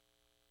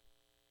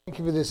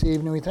you for this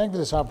evening. We thank you for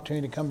this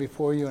opportunity to come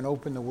before you and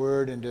open the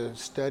Word and to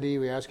study.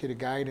 We ask you to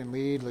guide and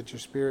lead. Let your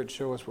Spirit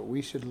show us what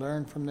we should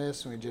learn from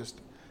this. And we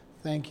just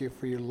thank you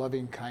for your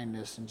loving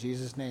kindness. In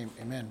Jesus' name,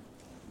 amen.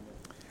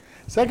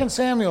 2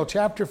 Samuel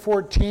chapter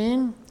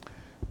 14.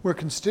 We're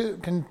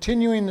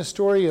continuing the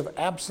story of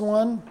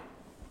Absalom.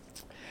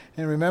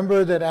 And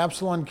remember that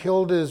Absalom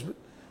killed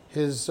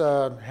his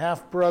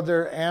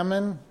half-brother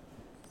Ammon,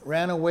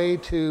 ran away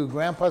to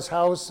Grandpa's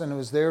house, and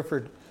was there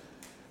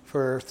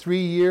for 3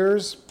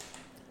 years,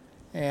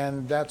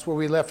 and that's where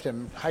we left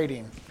him,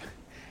 hiding.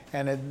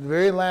 And at the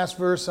very last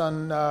verse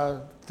on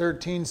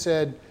 13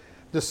 said,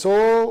 "The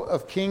soul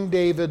of King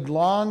David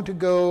longed to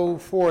go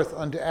forth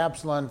unto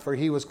Absalom, for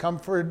he was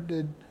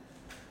comforted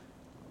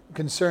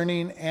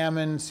concerning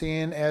Ammon,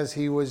 seeing as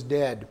he was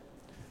dead."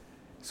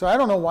 So I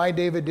don't know why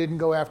David didn't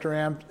go after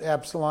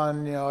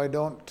Absalom.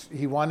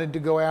 He wanted to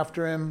go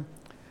after him,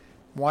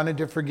 wanted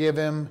to forgive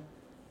him,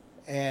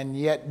 and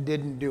yet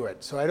didn't do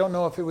it. So I don't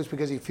know if it was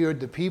because he feared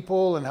the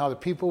people and how the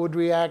people would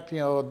react,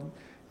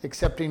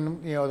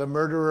 accepting, the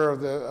murderer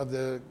of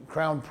the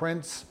crown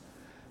prince,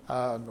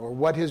 or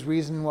what his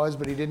reason was,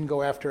 but he didn't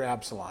go after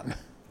Absalom.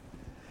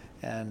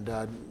 And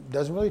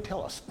doesn't really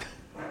tell us.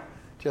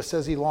 Just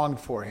says he longed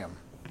for him.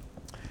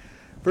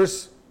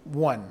 Verse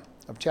 1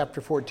 of chapter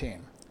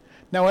 14.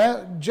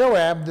 Now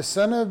Joab, the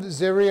son of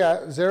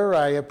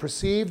Zeruiah,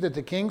 perceived that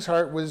the king's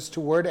heart was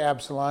toward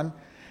Absalom,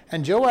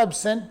 and Joab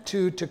sent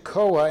to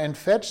Tekoa and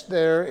fetched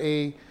there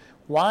a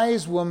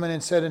wise woman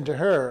and said unto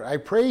her, I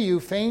pray you,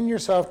 feign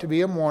yourself to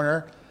be a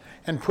mourner,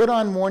 and put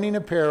on mourning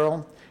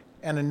apparel,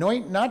 and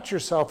anoint not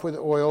yourself with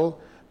oil,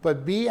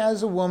 but be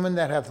as a woman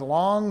that hath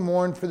long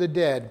mourned for the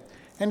dead,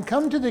 and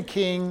come to the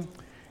king,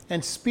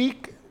 and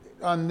speak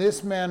on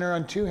this manner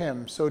unto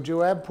him. So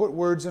Joab put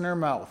words in her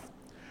mouth.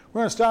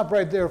 We're going to stop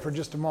right there for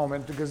just a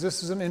moment, because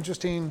this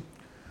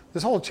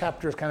whole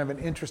chapter is kind of an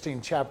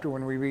interesting chapter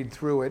when we read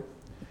through it.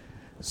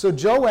 So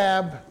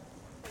Joab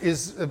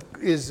is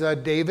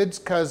David's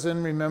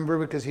cousin, remember,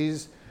 because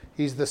he's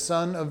the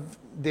son of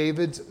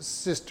David's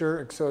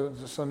sister,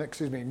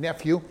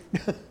 nephew.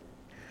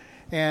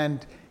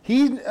 And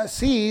he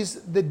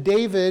sees that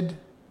David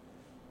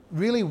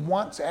really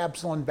wants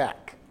Absalom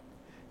back.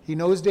 He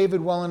knows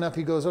David well enough.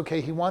 He goes,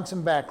 okay, he wants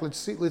him back. Let's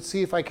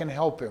see if I can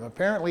help him.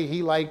 Apparently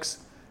he likes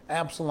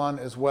Absalom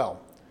as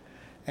well.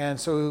 And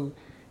so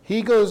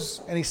he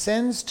goes and he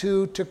sends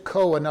to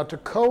Tekoa. Now,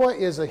 Tekoa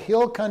is a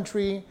hill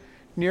country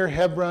near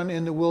Hebron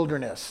in the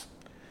wilderness.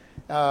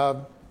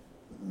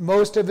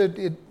 Most of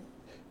it,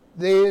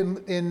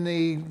 in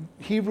the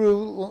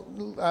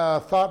Hebrew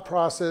thought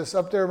process,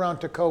 up there around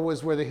Tekoa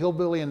is where the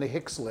hillbilly and the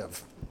Hicks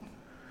live.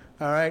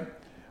 All right?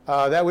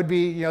 That would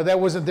be, that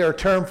wasn't their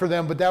term for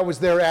them, but that was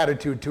their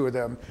attitude to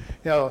them.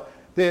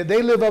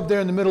 They live up there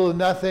in the middle of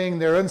nothing.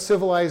 They're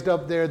uncivilized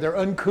up there. They're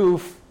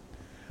uncouth.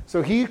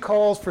 So he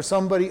calls for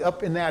somebody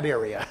up in that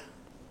area.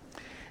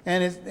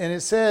 And it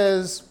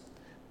says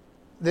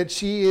that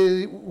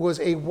she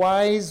was a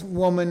wise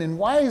woman. And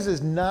wise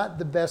is not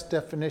the best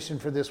definition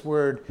for this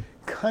word.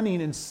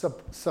 Cunning and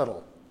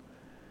subtle.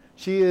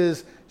 She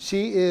is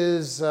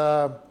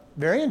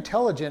very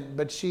intelligent,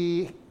 but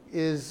she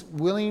is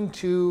willing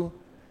to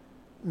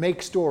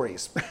make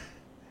stories.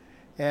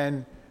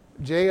 And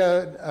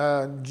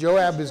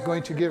Joab is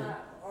going to give...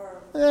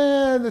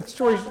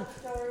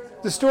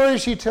 The story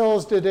she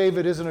tells to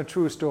David isn't a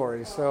true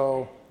story.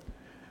 So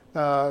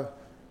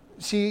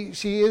she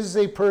is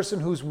a person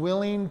who's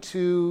willing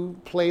to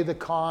play the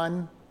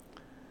con.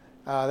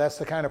 That's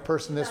the kind of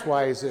person this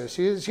wise is.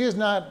 She is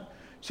not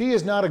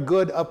a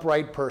good,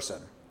 upright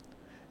person.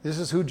 This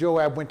is who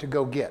Joab went to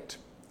go get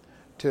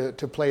to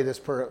play this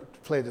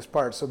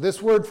part. So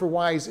this word for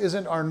wise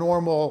isn't our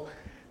normal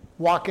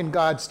walk in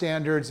God's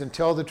standards and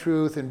tell the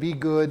truth and be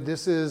good.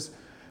 This is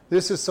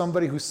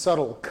somebody who's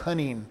subtle,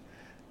 cunning,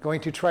 going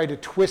to try to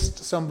twist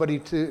somebody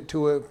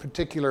to a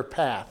particular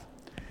path.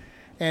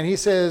 And he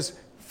says,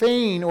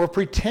 feign or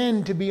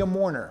pretend to be a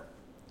mourner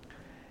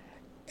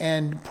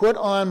and put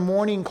on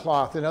mourning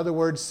cloth. In other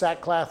words,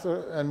 sackcloth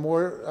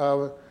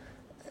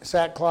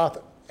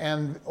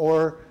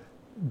or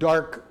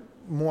dark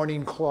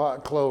mourning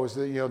clothes,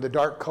 the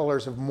dark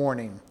colors of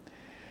mourning.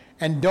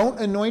 And don't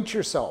anoint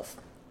yourself.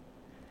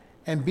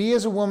 And be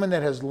as a woman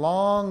that has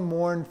long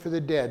mourned for the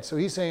dead. So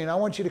he's saying, I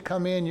want you to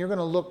come in, you're going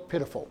to look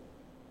pitiful.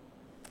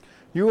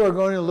 You are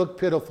going to look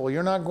pitiful.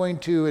 You're not going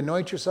to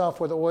anoint yourself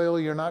with oil.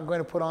 You're not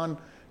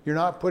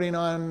putting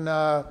on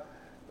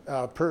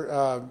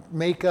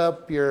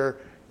makeup. You're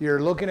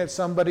looking at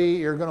somebody,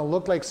 you're going to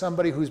look like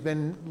somebody who's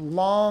been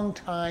long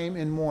time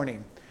in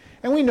mourning.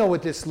 And we know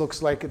what this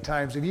looks like at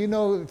times. If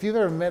you've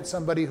ever met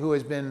somebody who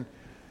has been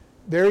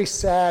very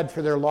sad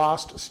for their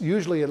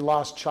usually a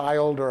lost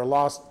child or a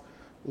lost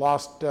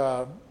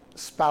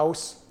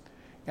spouse,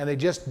 and they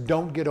just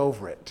don't get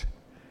over it.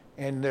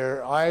 And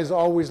their eyes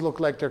always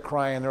look like they're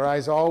crying. Their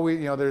eyes always,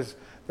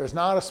 there's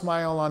not a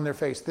smile on their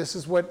face. This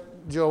is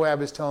what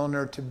Joab is telling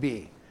her to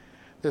be.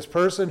 This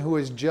person who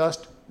is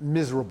just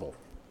miserable.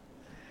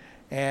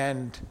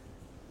 And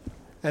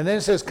then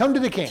it says, come to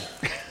the king.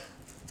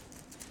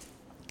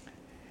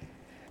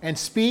 and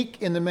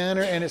speak in the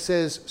manner, and it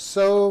says,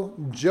 so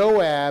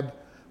Joab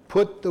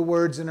put the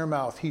words in her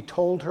mouth. He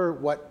told her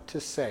what to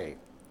say.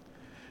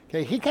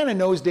 Okay, he kind of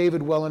knows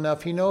David well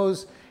enough. He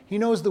knows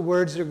the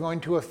words that are going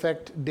to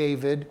affect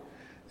David.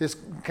 This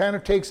kind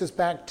of takes us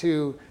back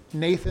to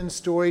Nathan's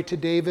story to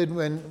David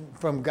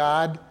from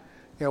God,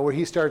 where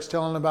he starts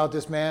telling about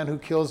this man who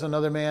kills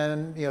another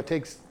man,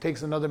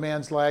 takes another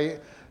man's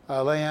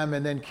lamb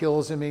and then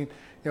kills him.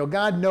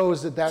 God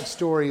knows that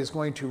story is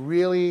going to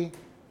really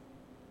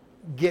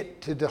get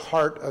to the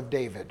heart of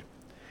David.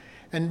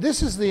 And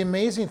this is the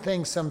amazing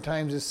thing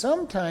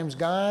sometimes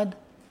God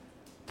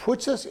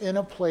puts us in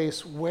a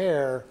place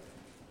where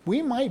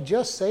we might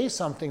just say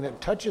something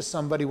that touches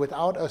somebody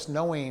without us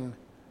knowing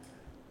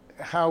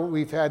how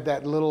we've had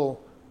that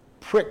little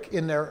prick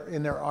in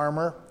their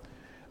armor.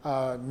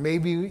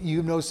 Maybe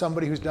you know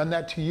somebody who's done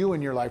that to you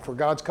in your life, where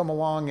God's come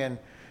along and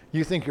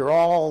you think you're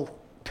all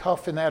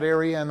tough in that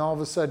area, and all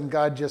of a sudden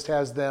God just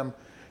has them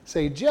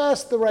say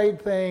just the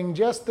right thing,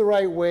 just the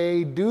right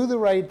way, do the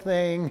right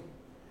thing,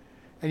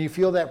 and you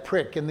feel that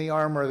prick in the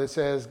armor that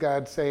says,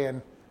 God's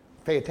saying,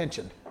 pay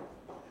attention.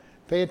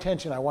 Pay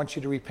attention, I want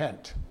you to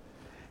repent.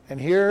 And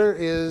here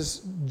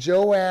is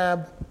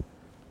Joab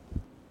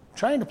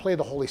trying to play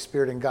the Holy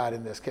Spirit and God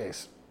in this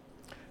case.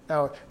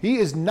 Now, he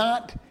is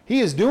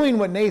doing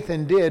what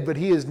Nathan did, but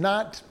he is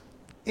not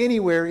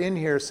anywhere in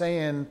here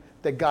saying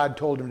that God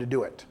told him to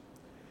do it.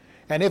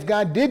 And if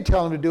God did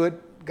tell him to do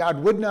it,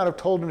 God would not have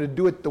told him to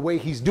do it the way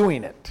he's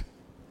doing it.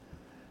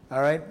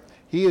 All right?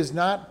 He is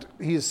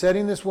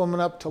setting this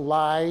woman up to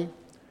lie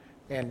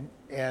and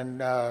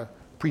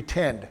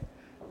pretend.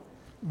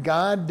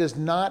 God does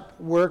not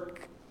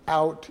work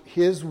out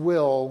his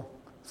will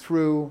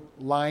through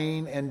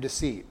lying and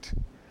deceit.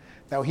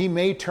 Now, he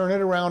may turn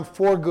it around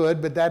for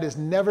good, but that is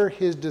never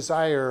his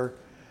desire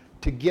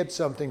to get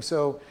something.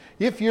 So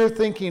if you're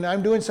thinking,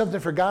 I'm doing something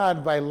for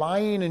God by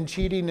lying and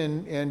cheating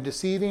and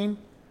deceiving,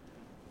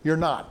 you're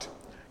not.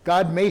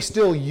 God may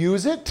still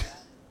use it,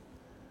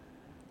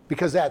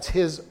 because that's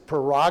his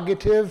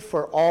prerogative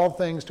for all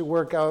things to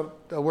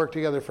work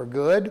together for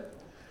good.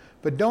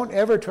 But don't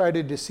ever try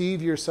to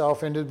deceive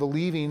yourself into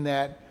believing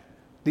that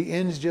the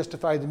ends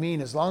justify the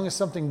means. As long as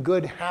something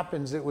good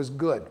happens, it was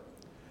good.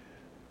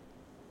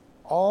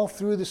 All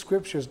through the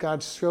scriptures,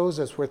 God shows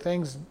us where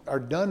things are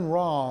done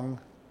wrong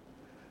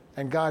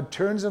and God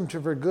turns them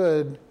for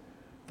good,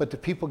 but the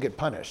people get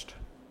punished.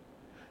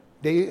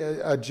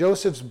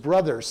 Joseph's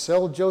brothers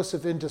sell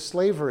Joseph into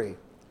slavery.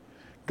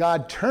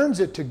 God turns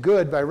it to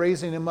good by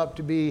raising him up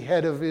to be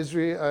head of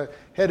Israel,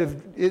 head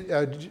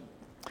of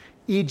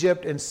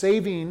Egypt, and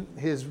saving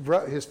his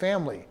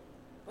family.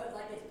 But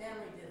like his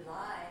family did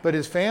lie. But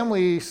his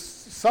family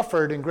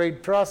suffered in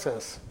great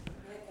process.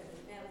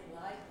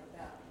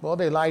 Well,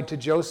 they lied to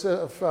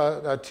Jacob,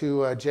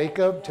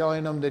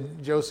 telling him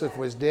that Joseph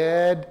was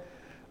dead.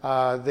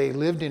 They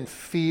lived in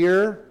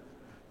fear.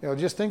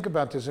 Just think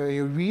about this.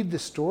 You read the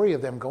story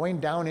of them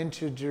going down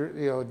into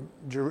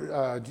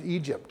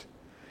Egypt.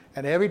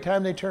 And every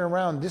time they turn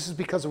around, this is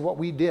because of what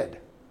we did.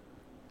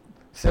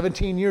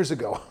 17 years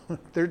ago,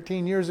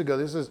 13 years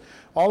ago.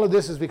 All of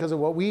this is because of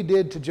what we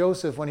did to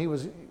Joseph when he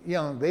was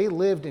young. They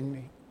lived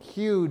in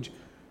huge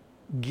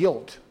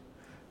guilt.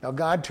 Now,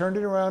 God turned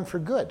it around for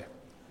good.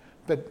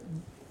 But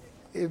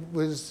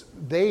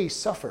they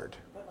suffered.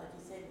 But like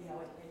you said, we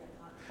always pay the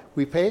consequence.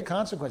 We pay a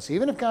consequence.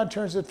 Even if God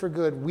turns it for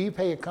good, we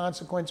pay a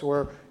consequence,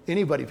 or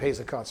anybody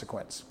pays a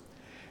consequence.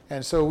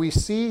 And so we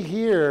see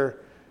here,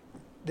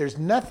 there's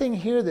nothing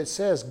here that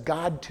says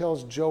God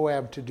tells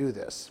Joab to do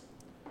this.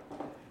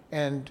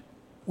 And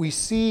we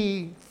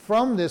see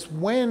from this,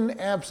 when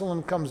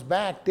Absalom comes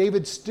back,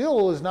 David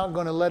still is not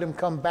going to let him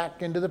come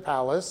back into the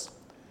palace.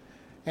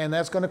 And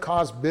that's going to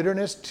cause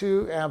bitterness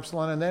to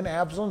Absalom. And then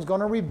Absalom's going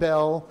to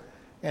rebel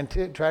and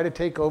try to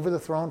take over the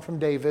throne from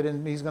David.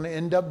 And he's going to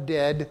end up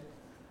dead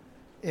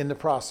in the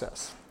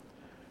process.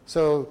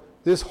 So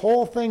this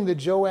whole thing that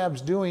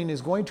Joab's doing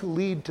is going to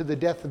lead to the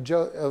death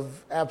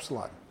of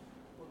Absalom.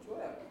 Well,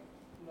 Joab's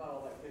not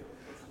all that good.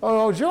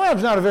 Oh,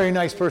 Joab's not a very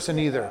nice person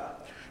either.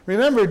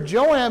 Remember,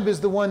 Joab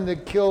is the one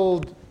that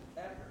killed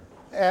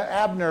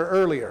Abner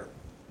earlier,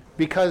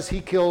 because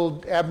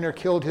Abner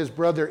killed his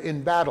brother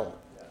in battle.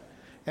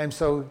 And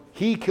so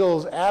he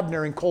kills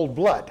Abner in cold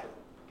blood.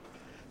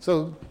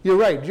 So you're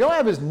right,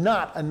 Joab is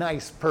not a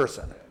nice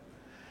person.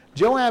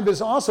 Joab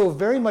is also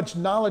very much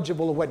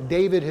knowledgeable of what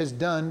David has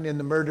done in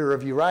the murder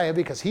of Uriah,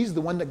 because he's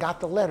the one that got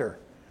the letter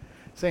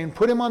saying,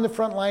 put him on the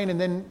front line and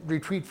then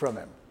retreat from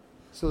him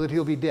so that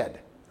he'll be dead.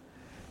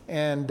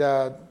 And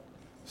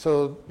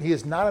so he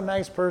is not a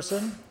nice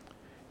person.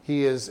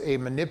 He is a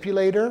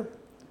manipulator.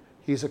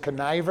 He's a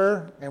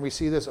conniver. And we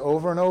see this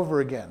over and over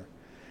again.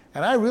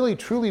 And I really,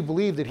 truly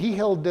believe that he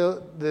held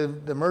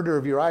the murder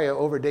of Uriah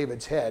over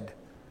David's head.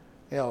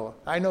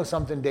 I know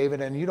something,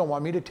 David, and you don't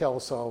want me to tell,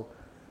 so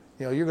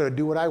you're going to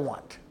do what I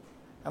want.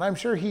 And I'm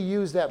sure he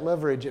used that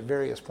leverage at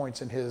various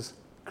points in his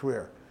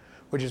career,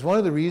 which is one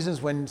of the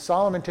reasons when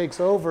Solomon takes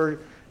over,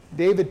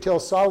 David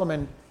tells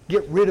Solomon,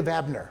 get rid of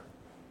Abner.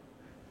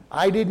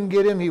 I didn't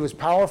get him. He was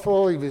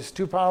powerful. He was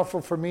too powerful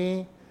for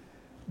me.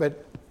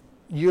 But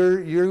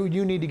you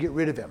need to get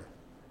rid of him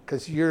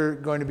because you're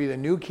going to be the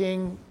new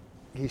king.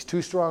 He's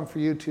too strong for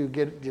you to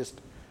get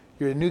just,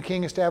 you're the new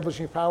king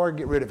establishing power,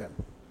 get rid of him.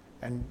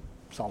 And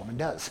Solomon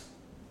does.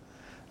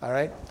 All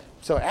right?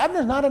 So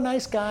Abner's not a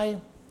nice guy.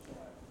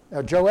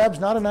 Joab's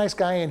not a nice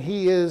guy, and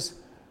he is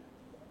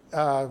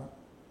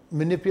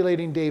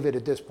manipulating David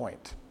at this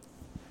point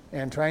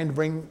and trying to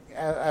bring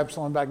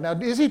Absalom back. Now,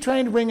 is he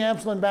trying to bring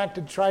Absalom back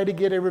to try to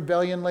get a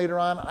rebellion later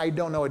on? I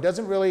don't know. It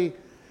doesn't really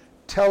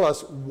tell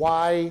us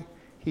why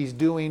he's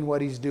doing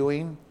what he's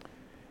doing.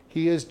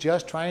 He is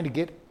just trying to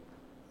get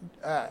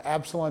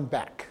Absalom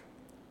back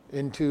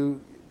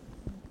into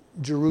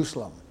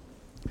Jerusalem.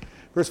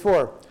 Verse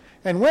 4,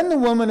 and when the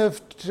woman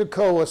of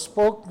Tekoa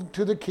spoke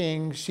to the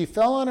king, she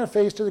fell on her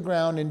face to the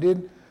ground and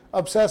did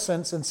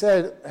obeisance and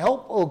said,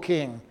 help, O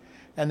king.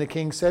 And the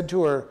king said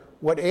to her,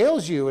 what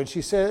ails you? And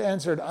she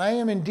answered, I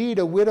am indeed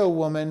a widow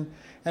woman,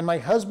 and my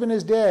husband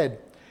is dead.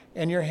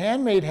 And your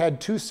handmaid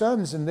had 2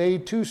 sons, and they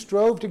 2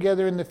 strove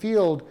together in the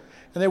field.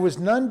 And there was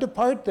none to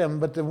part them,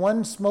 but the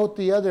one smote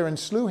the other and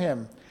slew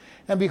him.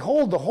 And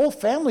behold, the whole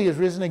family is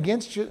risen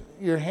against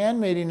your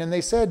handmaiden. And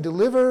they said,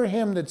 deliver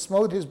him that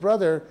smote his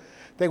brother,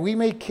 that we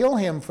may kill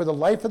him for the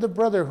life of the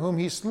brother whom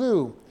he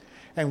slew.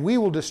 And we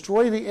will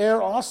destroy the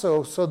heir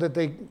also, so that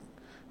they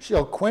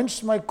shall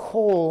quench my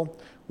coal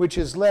which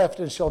is left,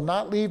 and shall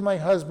not leave my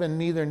husband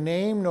neither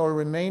name nor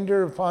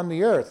remainder upon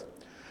the earth.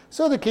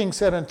 So the king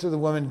said unto the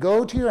woman,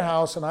 go to your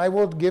house, and I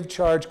will give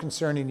charge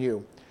concerning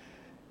you.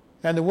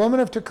 And the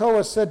woman of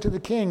Tekoa said to the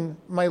king,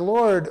 my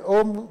lord,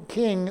 O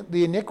king,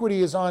 the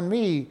iniquity is on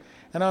me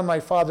and on my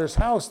father's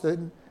house,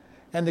 and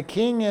the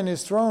king and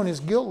his throne is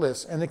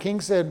guiltless. And the king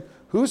said,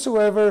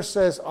 whosoever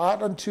says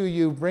aught unto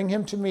you, bring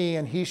him to me,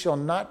 and he shall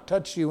not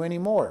touch you any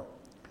more.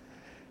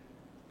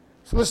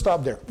 So let's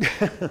stop there.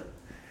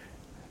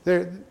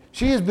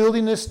 She is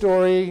building this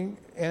story,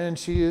 and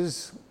she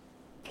is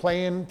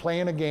playing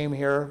a game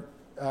here.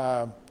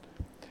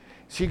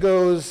 She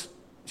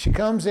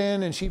comes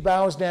in and she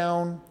bows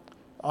down,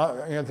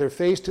 their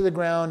face to the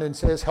ground, and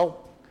says,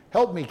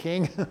 "Help me,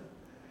 king."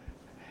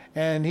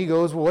 And he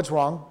goes, "Well, what's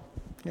wrong?"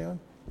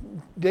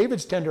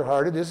 David's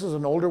tenderhearted. This is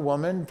an older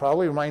woman,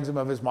 probably reminds him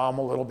of his mom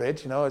a little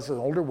bit. It's an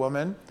older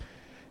woman,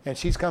 and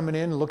she's coming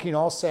in looking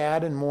all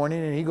sad and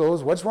mourning. And he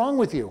goes, "What's wrong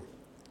with you?"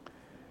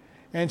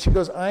 And she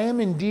goes, "I am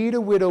indeed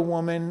a widow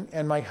woman,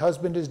 and my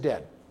husband is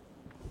dead."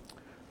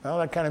 Well,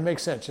 that kind of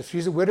makes sense. If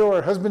she's a widow,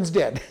 her husband's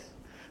dead.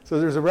 So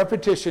there's a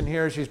repetition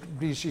here.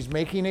 She's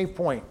making a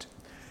point.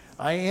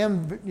 I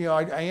am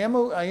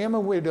a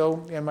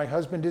widow, and my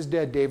husband is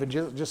dead, David.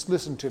 Just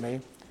listen to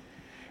me.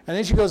 And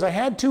then she goes, "I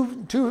had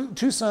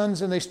two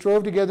sons, and they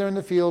strove together in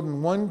the field,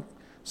 and one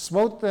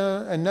smote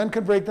and none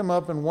could break them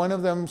up, and one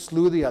of them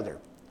slew the other."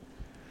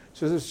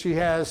 So she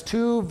has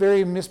 2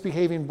 very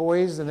misbehaving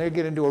boys, and they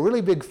get into a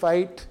really big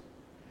fight,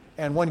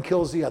 and one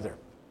kills the other.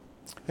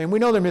 And we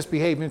know they're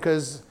misbehaving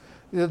because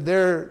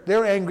they're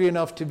angry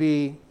enough to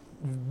be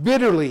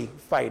bitterly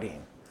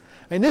fighting.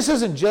 And this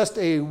isn't just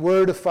a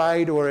word of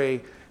fight or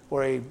a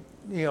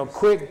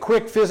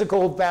quick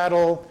physical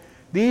battle.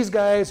 These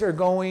guys are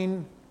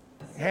going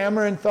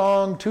hammer and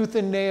thong, tooth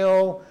and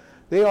nail.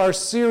 They are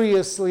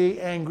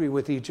seriously angry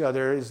with each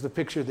other, is the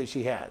picture that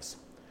she has.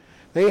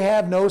 They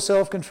have no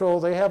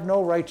self-control. They have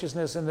no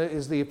righteousness, and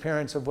is the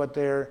appearance of what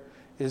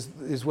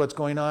is what's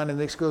going on. And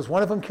this goes,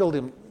 one of them killed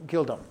him.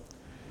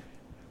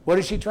 What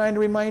is she trying to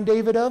remind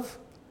David of?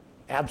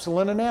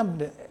 Absalom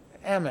and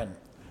Ammon.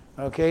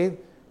 Okay,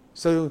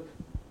 so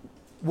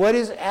what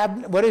is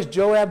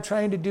Joab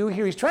trying to do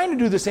here? He's trying to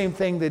do the same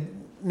thing that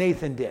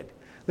Nathan did.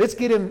 Let's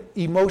get him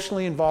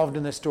emotionally involved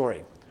in this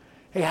story.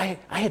 Hey,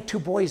 I had 2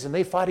 boys and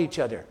they fought each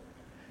other.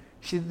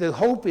 The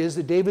hope is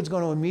that David's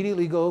going to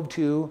immediately go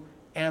to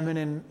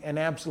Ammon and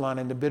Absalom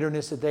and the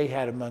bitterness that they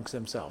had amongst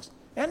themselves.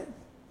 And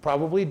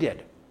probably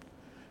did.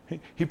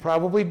 He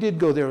probably did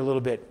go there a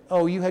little bit.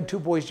 Oh, you had 2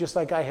 boys just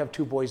like I have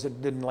 2 boys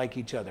that didn't like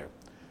each other.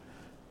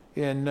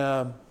 And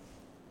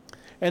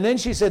then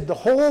she said, "The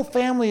whole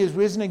family is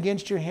risen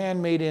against your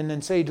handmaiden,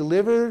 and say,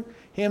 deliver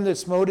him that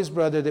smote his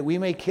brother, that we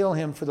may kill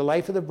him for the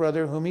life of the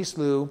brother whom he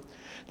slew,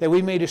 that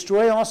we may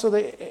destroy also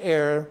the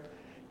heir,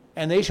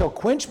 and they shall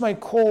quench my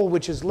coal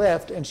which is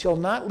left, and shall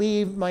not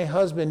leave my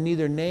husband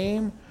neither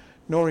name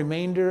nor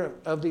remainder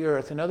of the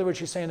earth." In other words,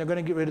 she's saying they're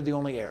going to get rid of the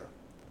only heir.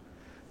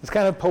 It's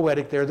kind of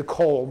poetic there, the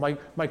coal,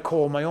 my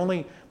coal, my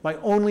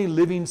only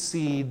living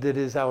seed that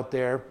is out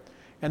there.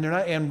 And they're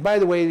not. And by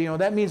the way,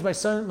 that means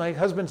my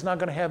husband's not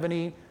going to have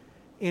any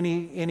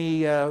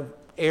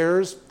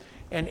heirs.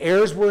 And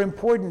heirs were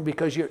important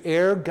because your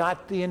heir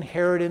got the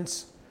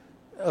inheritance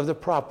of the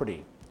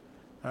property.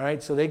 All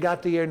right, so they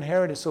got the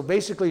inheritance. So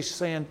basically, she's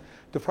saying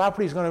the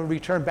property is going to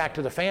return back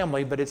to the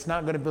family, but it's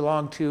not going to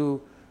belong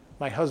to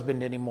my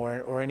husband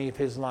anymore or any of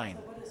his line.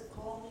 So what is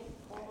calling?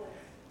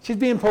 She's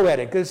being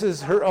poetic. This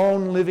is her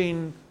own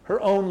living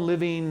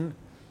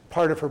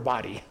part of her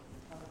body.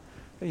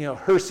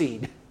 Her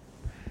seed.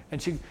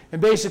 And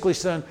basically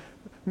saying,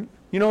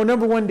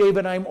 number one,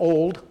 David, I'm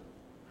old.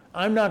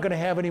 I'm not going to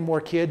have any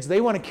more kids.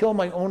 They want to kill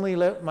my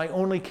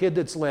only kid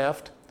that's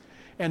left,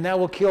 and that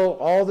will kill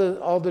all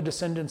the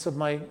descendants of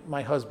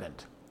my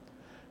husband.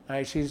 All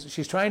right,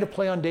 she's trying to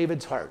play on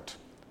David's heart,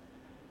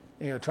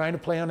 trying to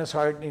play on his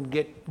heart and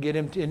get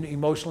him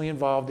emotionally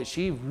involved, that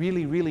she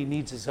really, really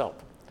needs his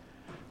help.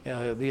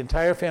 The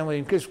entire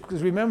family, because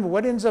remember,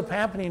 what ends up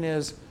happening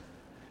is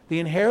the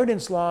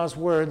inheritance laws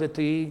were that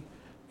the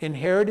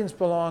inheritance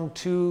belonged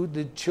to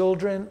the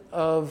children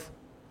of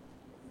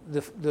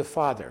the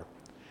father.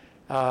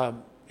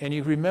 And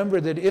you remember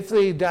that if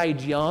they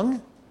died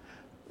young,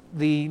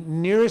 the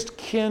nearest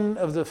kin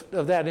of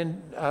that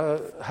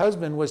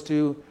husband was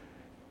to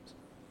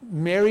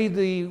marry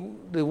the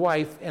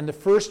wife, and the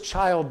first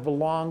child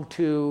belonged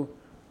to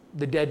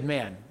the dead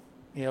man,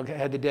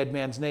 had the dead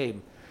man's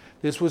name.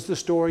 This was the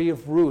story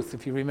of Ruth,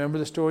 if you remember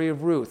the story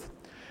of Ruth.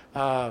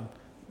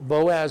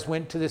 Boaz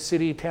went to the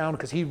city town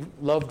because he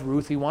loved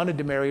Ruth. He wanted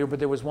to marry her, but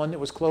there was one that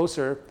was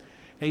closer.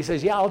 And he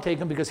says, yeah, I'll take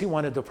him, because he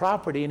wanted the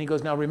property. And he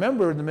goes, now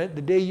remember,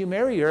 the day you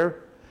marry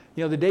her,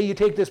 the day you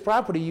take this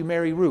property, you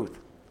marry Ruth.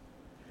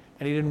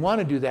 And he didn't want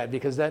to do that,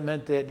 because that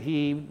meant that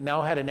he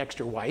now had an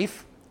extra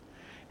wife.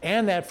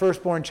 And that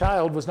firstborn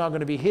child was not going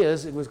to be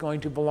his. It was going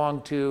to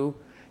belong to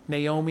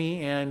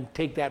Naomi and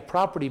take that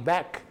property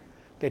back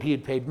that he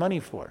had paid money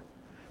for.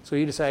 So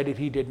he decided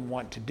he didn't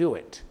want to do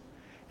it.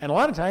 And a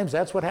lot of times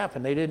that's what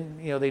happened. They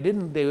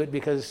didn't do it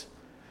because,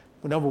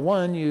 number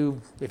one,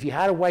 if you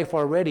had a wife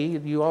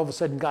already, you all of a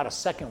sudden got a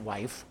second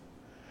wife,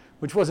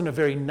 which wasn't a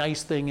very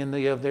nice thing in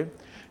the other.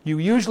 You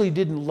usually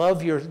didn't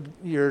love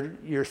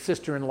your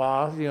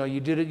sister-in-law. You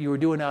did it. You were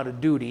doing out of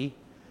duty,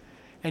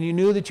 and you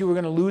knew that you were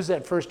going to lose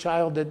that first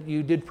child that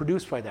you did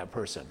produce by that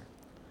person.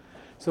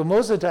 So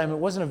most of the time, it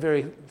wasn't a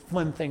very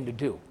fun thing to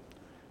do,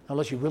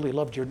 unless you really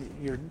loved your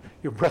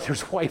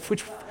brother's wife,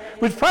 which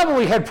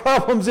probably had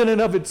problems in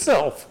and of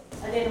itself.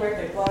 I didn't work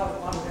at Boaz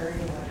wanted her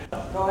anyway.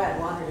 Boaz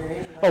wanted her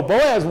anyway. Oh,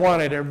 Boaz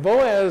wanted her.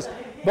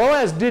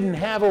 Boaz didn't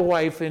have a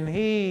wife, and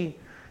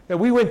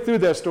we went through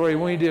that story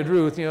when we did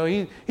Ruth.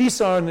 He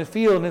saw her in the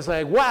field, and it's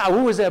like, wow,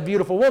 who is that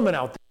beautiful woman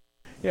out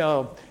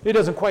there? It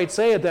doesn't quite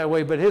say it that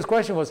way, but his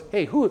question was,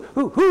 hey, who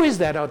is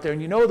that out there?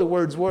 And the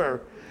words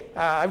were,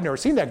 I've never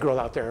seen that girl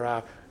out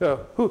there.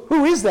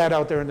 Who is that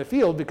out there in the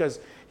field? Because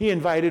he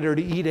invited her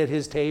to eat at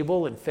his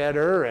table and fed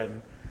her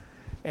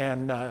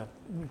and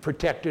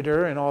protected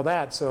her and all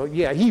that. So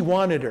yeah, he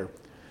wanted her.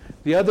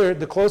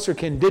 The closer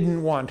kin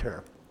didn't want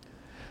her.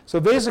 So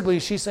basically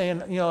she's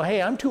saying,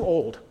 hey, I'm too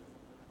old.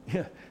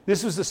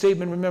 This was the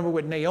statement, remember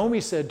what Naomi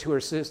said to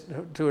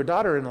her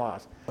daughter-in-law.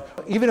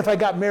 Even if I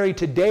got married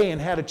today and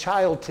had a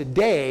child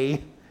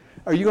today,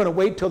 are you going to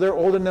wait till they're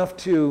old enough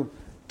to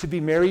be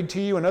married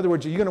to you? In other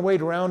words, are you going to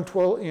wait around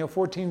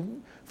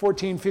 14,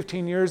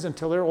 15 years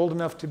until they're old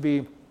enough to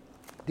be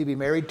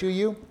married to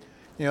you?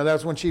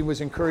 That's when she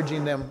was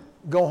encouraging them,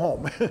 go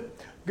home,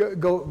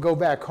 go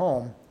back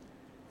home.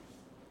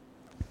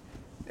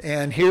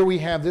 And here we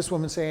have this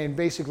woman saying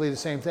basically the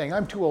same thing.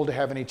 I'm too old to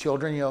have any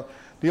children.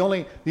 The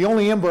only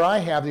ember I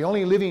have, the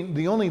only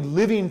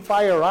living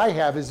fire I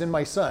have is in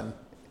my son,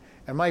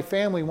 and my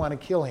family want to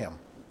kill him.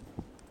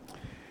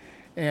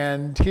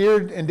 And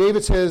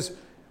David says,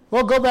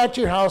 well, go back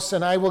to your house,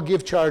 and I will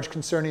give charge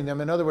concerning them.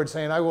 In other words,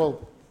 saying, I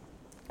will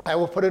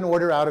put an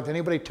order out. If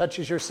anybody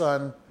touches your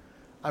son,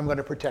 I'm going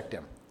to protect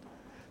him.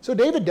 So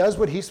David does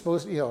what he's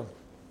supposed to,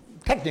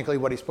 technically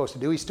what he's supposed to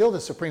do. He's still the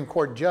Supreme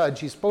Court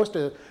judge. He's supposed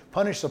to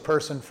punish the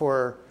person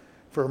for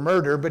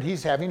murder, but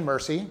he's having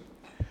mercy,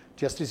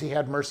 just as he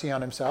had mercy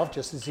on himself,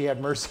 just as he had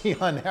mercy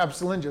on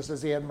Absalom, just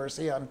as he had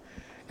mercy on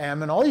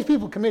Ammon. All these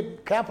people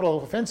commit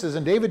capital offenses,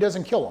 and David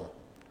doesn't kill them.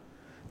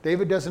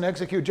 David doesn't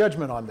execute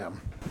judgment on them.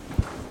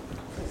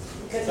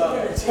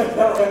 Because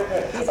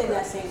he's in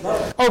that same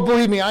boat. Oh,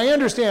 believe me, I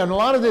understand. A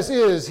lot of this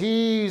is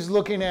he's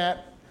looking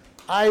at,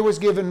 I was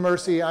given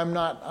mercy. I'm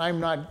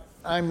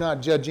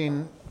not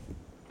judging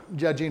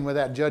with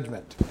that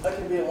judgment. That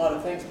can be a lot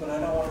of things, but I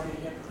don't want to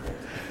be a hypocrite.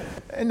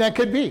 And that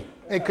could be.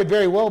 It could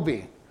very well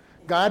be.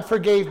 God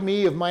forgave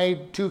me of my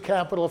 2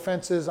 capital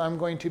offenses. I'm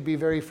going to be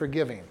very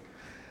forgiving.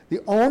 The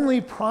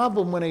only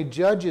problem when a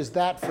judge is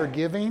that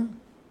forgiving,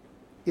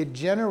 it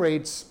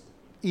generates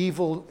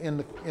evil in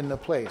the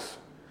place.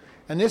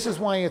 And this is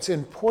why it's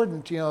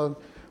important.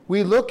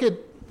 We look at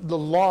the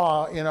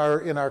law in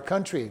our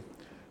country.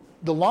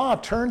 The law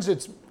turns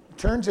its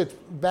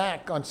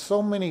back on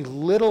so many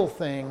little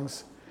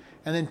things,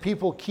 and then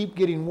people keep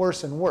getting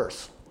worse and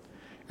worse.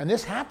 And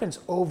this happens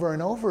over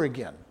and over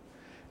again.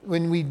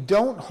 When we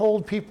don't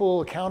hold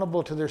people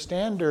accountable to their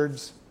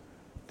standards,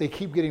 they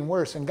keep getting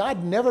worse. And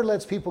God never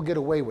lets people get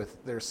away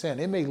with their sin.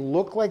 It may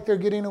look like they're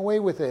getting away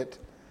with it,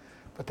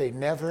 but they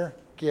never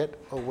get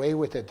away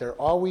with it. They're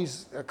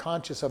always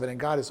conscious of it, and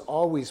God is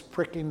always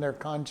pricking their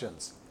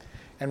conscience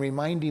and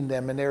reminding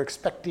them, and they're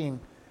expecting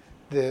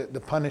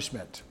the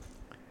punishment.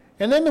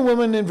 And then the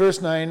woman in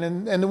verse 9,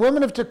 and the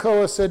woman of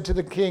Tekoa said to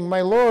the king,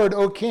 my lord,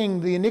 O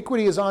king, the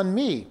iniquity is on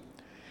me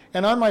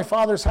and on my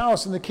father's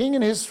house, and the king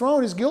and his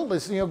throne is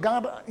guiltless.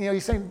 God,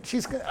 he's saying,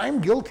 I'm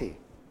guilty,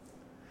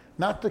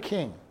 not the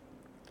king.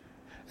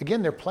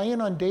 Again, they're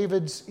playing on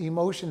David's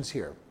emotions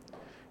here.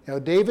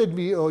 David,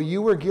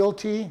 you were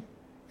guilty,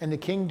 and the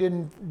king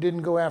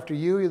didn't go after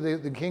you.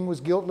 The king was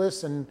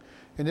guiltless, and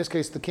in this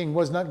case, the king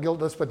was not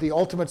guiltless, but the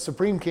ultimate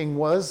supreme king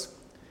was.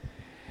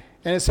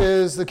 And it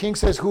says, the king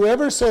says,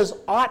 whoever says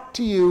aught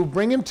to you,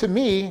 bring him to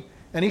me,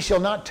 and he shall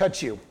not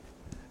touch you.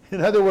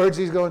 In other words,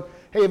 he's going,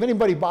 hey, if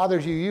anybody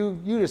bothers you,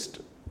 you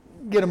just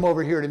get them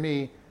over here to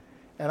me,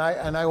 and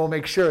I will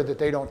make sure that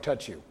they don't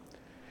touch you.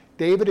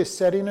 David is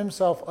setting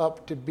himself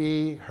up to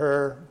be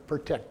her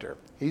protector.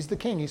 He's the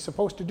king. He's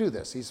supposed to do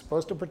this. He's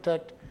supposed to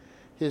protect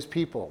his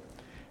people.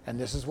 And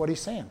this is what he's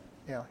saying.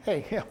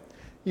 Hey,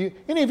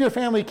 any of your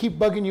family keep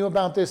bugging you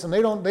about this, and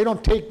they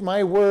don't take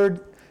my word.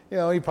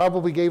 He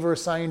probably gave her a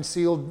signed,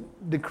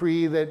 sealed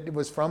decree that it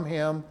was from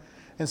him,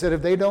 and said,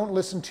 if they don't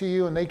listen to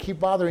you and they keep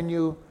bothering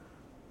you,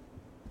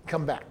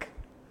 come back.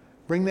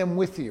 Bring them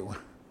with you.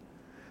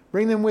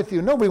 Bring them with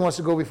you. Nobody wants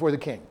to go before the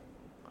king.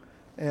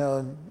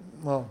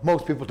 Well,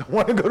 most people don't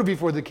want to go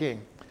before the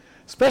king,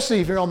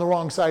 especially if you're on the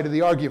wrong side of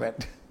the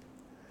argument.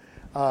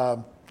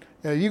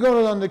 You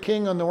go on the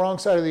king on the wrong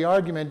side of the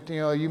argument,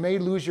 you may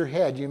lose your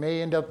head. You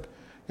may end up,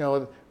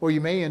 or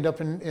you may end up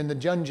in the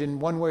dungeon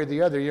one way or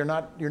the other. You're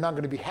not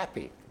going to be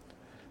happy.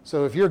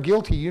 So if you're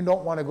guilty, you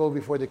don't want to go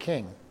before the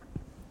king.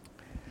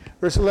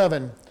 Verse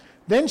 11,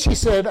 then she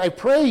said, I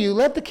pray you,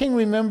 let the king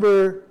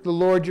remember the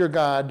Lord your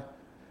God,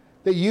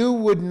 that you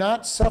would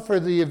not suffer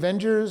the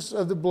avengers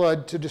of the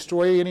blood to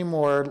destroy any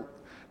more,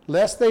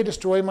 lest they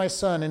destroy my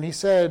son. And he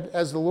said,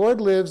 as the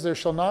Lord lives, there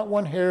shall not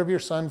one hair of your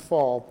son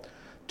fall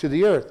to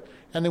the earth.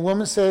 And the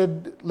woman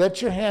said,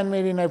 let your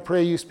handmaiden, I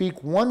pray you,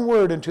 speak one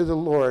word unto the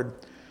Lord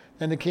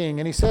and the king.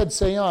 And he said,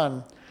 say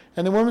on.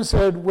 And the woman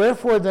said,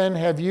 wherefore then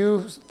have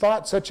you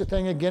thought such a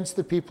thing against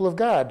the people of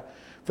God?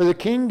 For the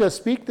king does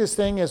speak this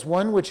thing as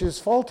one which is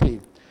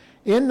faulty,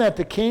 in that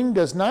the king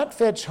does not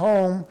fetch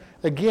home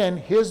again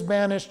his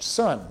banished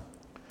son.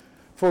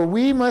 For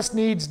we must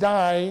needs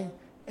die,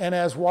 and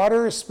as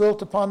water is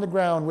spilt upon the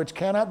ground, which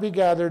cannot be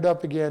gathered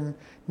up again,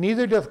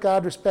 neither doth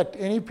God respect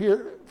any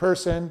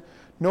person,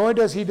 nor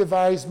does he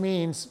devise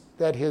means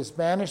that his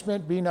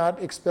banishment be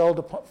not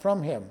expelled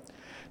from him.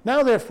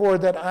 Now therefore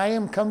that I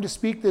am come to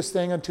speak this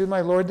thing unto my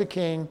lord the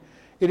king,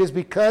 it is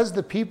because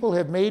the people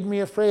have made me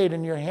afraid,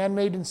 and your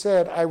handmaiden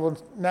said, I will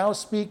now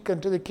speak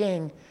unto the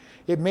king.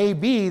 It may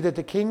be that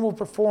the king will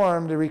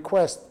perform the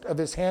request of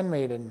his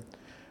handmaiden.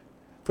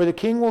 For the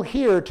king will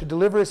hear to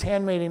deliver his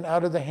handmaiden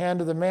out of the hand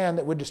of the man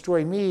that would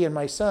destroy me and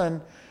my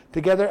son,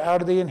 together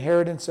out of the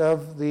inheritance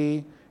of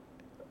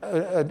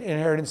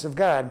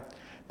God.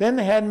 Then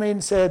the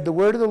handmaiden said, the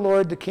word of the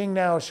Lord the king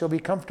now shall be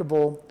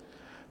comfortable,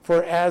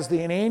 for as the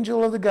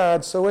angel of the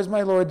God, so is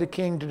my lord the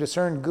king to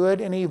discern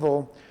good and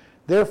evil.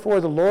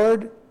 Therefore the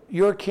Lord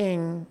your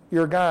king,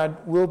 your God,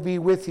 will be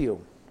with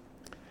you.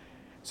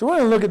 So we're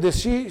going to look at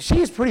this.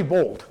 She's pretty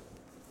bold.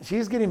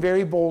 She's getting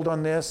very bold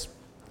on this.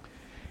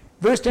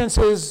 Verse 11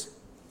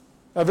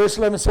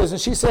 says, and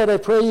she said, I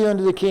pray you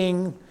unto the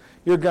king,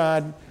 your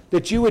God,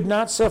 that you would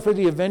not suffer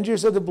the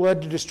avengers of the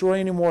blood to destroy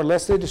any more,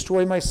 lest they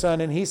destroy my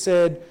son. And he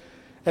said,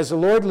 as the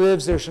Lord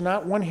lives, there shall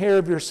not one hair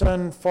of your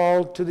son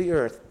fall to the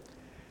earth.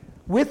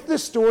 With the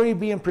story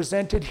being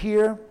presented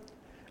here,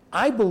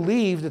 I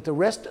believe that the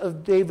rest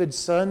of David's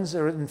sons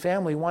and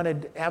family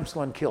wanted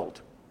Absalom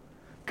killed.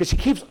 Because she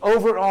keeps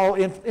overall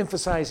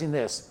emphasizing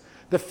this.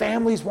 The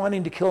family's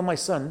wanting to kill my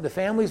son. The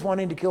family's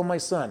wanting to kill my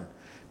son.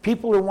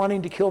 People are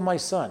wanting to kill my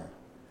son.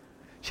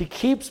 She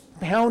keeps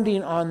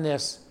pounding on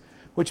this,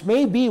 which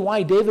may be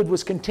why David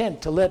was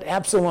content to let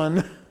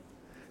Absalom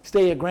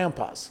stay at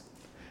grandpa's.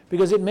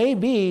 Because it may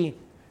be,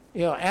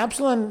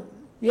 Absalom,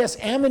 yes,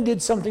 Ammon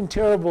did something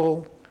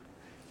terrible,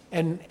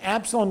 and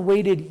Absalom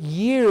waited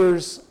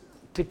years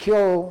to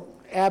kill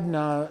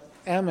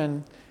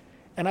Ammon.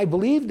 And I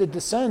believe that the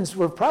sons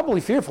were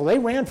probably fearful. They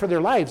ran for their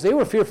lives. They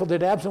were fearful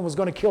that Absalom was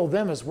going to kill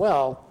them as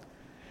well.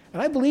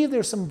 And I believe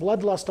there's some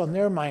bloodlust on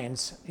their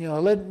minds.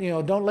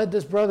 Don't let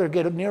this brother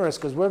get near us,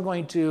 because we're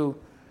going to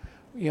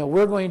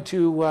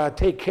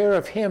take care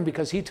of him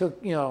because he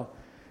took,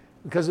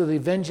 because of the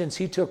vengeance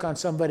he took on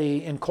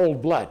somebody in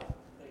cold blood.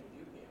 They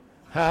knew him.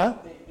 Huh?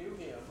 They knew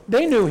him.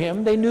 They knew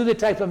him. They knew the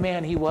type of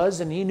man he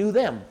was, and he knew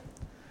them.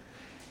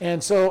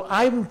 And so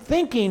I'm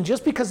thinking,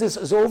 just because this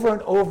is over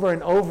and over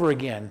and over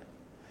again,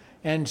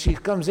 and she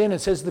comes in and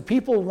says, the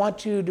people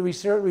want you to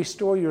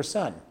restore your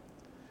son,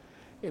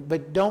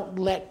 but don't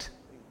let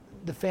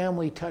the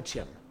family touch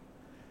him.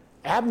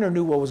 Abner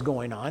knew what was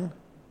going on.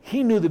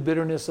 He knew the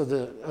bitterness of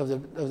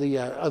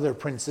the other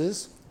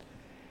princes,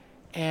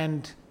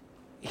 and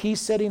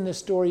he's setting this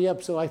story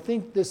up. So I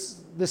think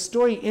this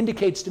story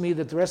indicates to me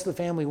that the rest of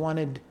the family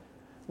wanted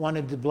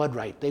the blood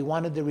right. They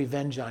wanted the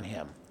revenge on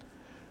him,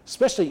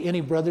 especially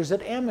any brothers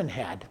that Ammon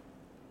had,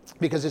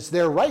 because it's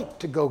their right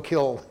to go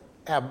kill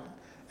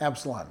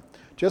Absalom.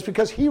 Just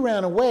because he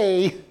ran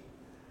away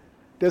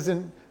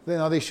doesn't,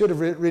 they should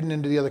have ridden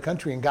into the other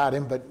country and got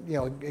him, but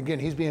again,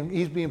 he's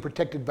being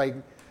protected by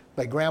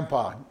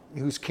grandpa,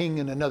 who's king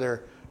in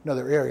another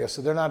area,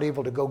 so they're not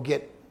able to go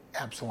get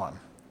Absalom.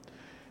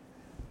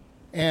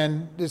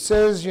 And it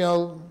says,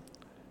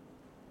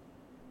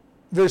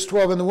 verse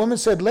 12, and the woman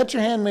said, let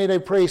your handmaid, I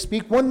pray,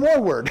 speak one more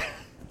word.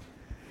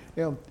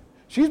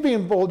 She's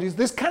being bold.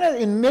 This kind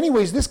of, in many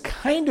ways, this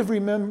kind of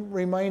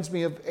reminds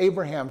me of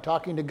Abraham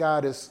talking to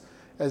God as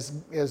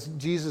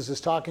Jesus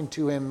is talking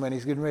to him when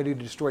he's getting ready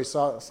to destroy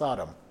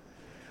Sodom.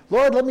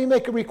 Lord, let me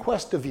make a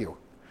request of you.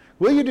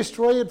 Will you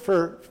destroy it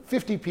for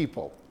 50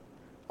 people?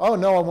 Oh,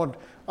 no, I won't.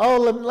 Oh,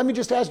 let me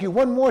just ask you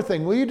one more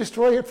thing. Will you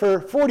destroy it for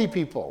 40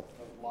 people?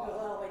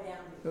 All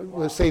the way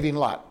down. Saving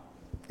Lot.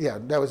 Yeah,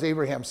 that was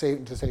Abraham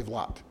to save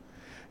Lot.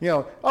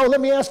 Oh,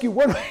 let me ask you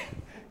one,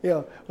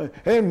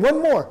 and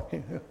one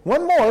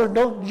more.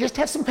 Don't just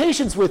have some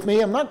patience with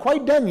me. I'm not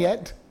quite done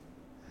yet.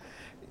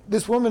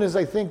 This woman is,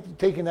 I think,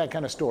 taking that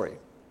kind of story.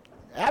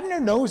 Abner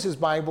knows his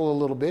Bible a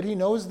little bit. He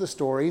knows the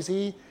stories.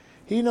 He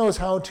knows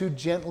how to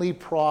gently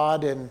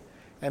prod and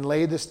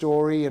lay the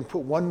story and put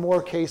one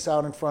more case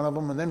out in front of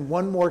him and then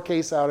one more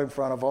case out in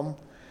front of him.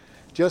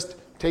 Just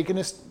taking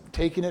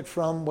it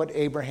from what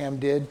Abraham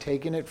did,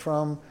 taking it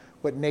from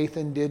what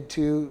Nathan did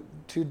to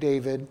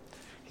David.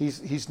 He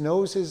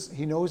knows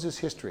his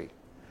history.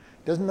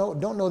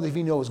 Don't know that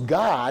he knows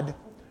God,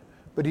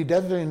 but he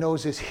definitely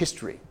knows his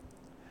history.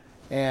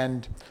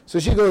 And so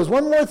she goes,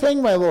 one more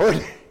thing, my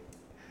Lord.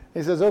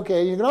 He says,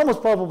 okay, you can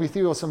almost probably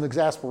feel some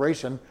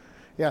exasperation.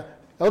 Yeah,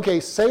 okay,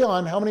 say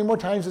on. How many more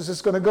times is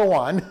this going to go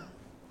on?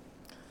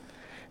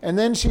 And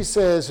then she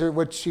says, or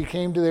what she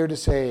came to there to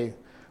say,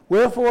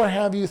 wherefore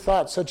have you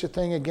thought such a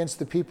thing against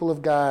the people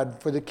of God?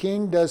 For the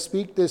king does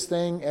speak this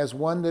thing as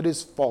one that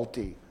is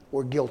faulty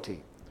or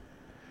guilty.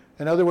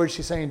 In other words,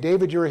 she's saying,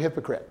 David, you're a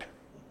hypocrite.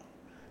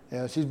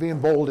 She's being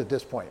bold at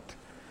this point.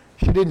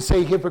 She didn't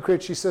say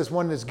hypocrite, she says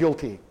one that's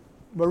guilty.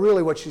 But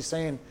really what she's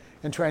saying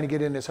and trying to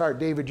get in his heart,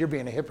 David, you're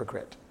being a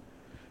hypocrite.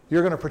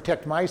 You're going to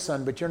protect my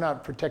son, but you're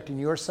not protecting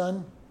your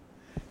son.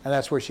 And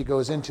that's where she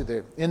goes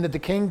into in that the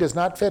king does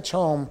not fetch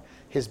home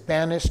his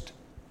banished.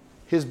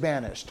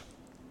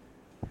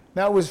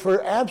 Now it was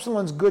for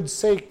Absalom's good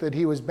sake that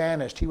he was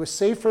banished. He was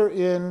safer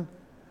in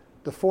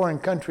the foreign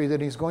country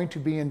than he's going to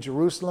be in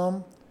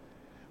Jerusalem,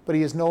 but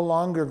he is no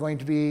longer going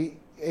to be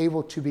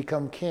able to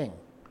become king.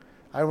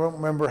 I don't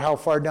remember how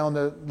far down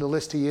the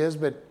list he is,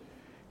 but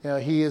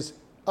he is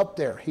up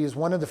there. He is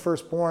one of the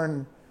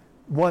firstborns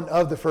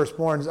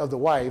of the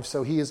wives,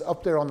 so he is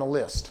up there on the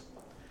list.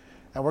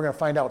 And we're going to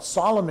find out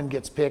Solomon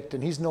gets picked,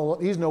 and he's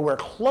nowhere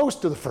close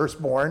to the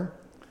firstborn,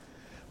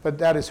 but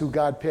that is who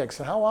God picks.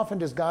 And how often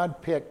does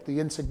God pick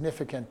the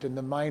insignificant and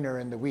the minor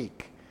and the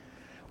weak?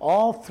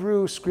 All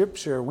through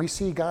Scripture, we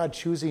see God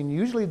choosing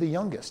usually the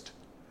youngest.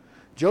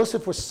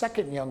 Joseph was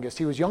second youngest.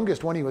 He was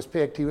youngest when he was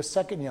picked. He was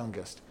second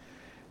youngest.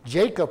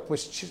 Jacob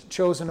was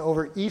chosen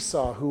over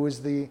Esau, who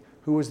was the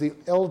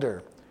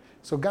elder.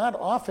 So God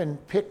often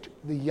picked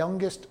the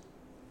youngest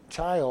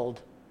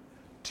child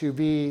to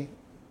be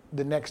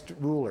the next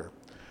ruler.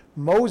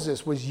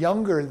 Moses was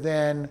younger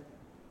than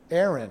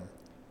Aaron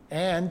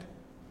and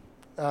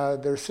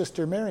their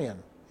sister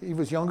Miriam. He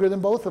was younger than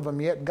both of them,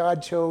 yet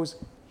God chose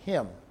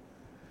him.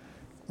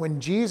 When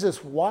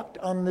Jesus walked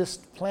on this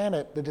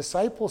planet, the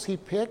disciples he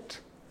picked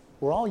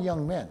were all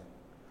young men.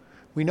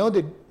 We know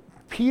that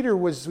Peter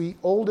was the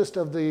oldest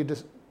of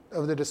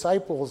the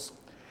disciples.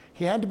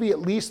 He had to be at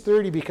least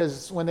 30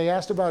 because when they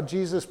asked about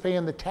Jesus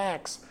paying the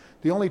tax,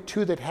 the only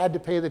two that had to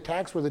pay the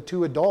tax were the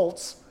two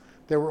adults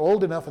that were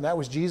old enough, and that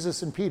was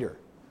Jesus and Peter.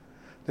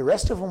 The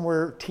rest of them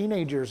were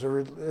teenagers or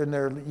in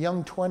their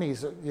young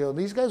 20s.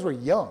 These guys were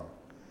young.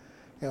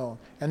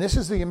 And this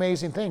is the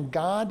amazing thing.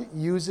 God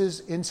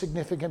uses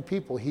insignificant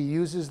people. He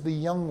uses the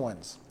young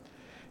ones.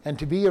 And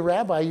to be a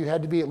rabbi, you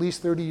had to be at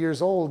least 30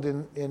 years old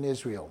in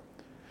Israel.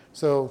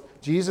 So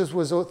Jesus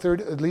was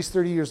at least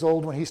 30 years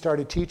old when he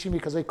started teaching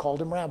because they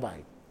called him rabbi.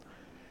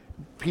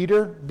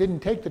 Peter didn't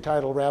take the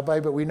title rabbi,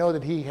 but we know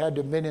that he had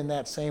to have been in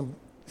that same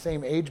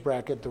age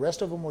bracket. The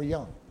rest of them were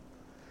young.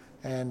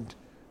 And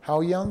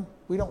how young?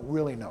 We don't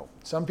really know.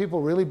 Some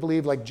people really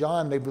believe, like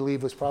John, they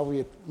believe was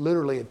probably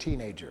literally a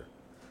teenager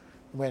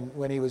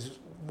when he was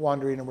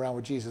wandering around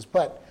with Jesus.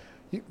 But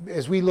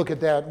as we look at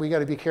that, we got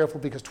to be careful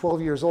because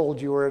 12 years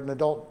old, you were an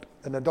adult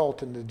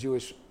in the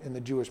Jewish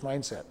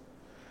mindset.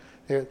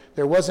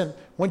 There wasn't,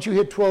 once you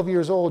hit 12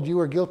 years old, you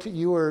were guilty.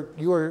 You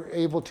were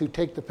able to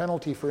take the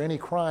penalty for any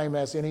crime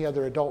as any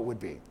other adult would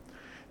be.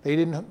 They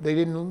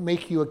didn't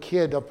make you a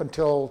kid up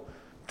until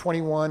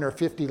 21 or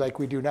 50 like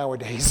we do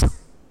nowadays.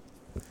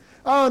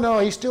 Oh no,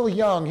 he's still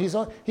young. He's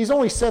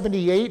only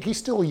 78. He's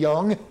still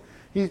young.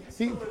 He's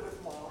still living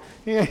with mom.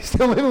 Yeah, he's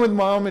still living with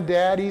mom and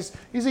dad. He's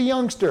a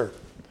youngster.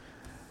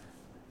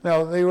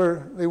 No, they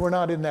were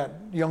not in that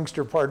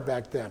youngster part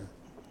back then.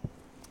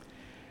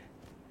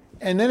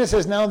 And then it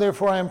says, now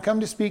therefore I am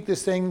come to speak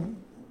this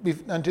thing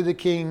unto the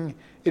king.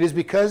 It is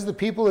because the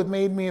people have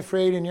made me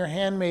afraid, and your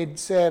handmaid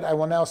said, I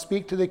will now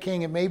speak to the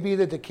king. It may be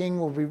that the king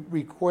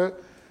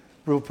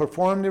will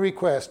perform the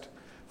request.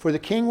 For the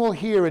king will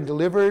hear and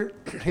deliver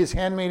his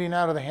handmaiden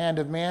out of the hand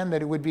of man,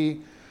 that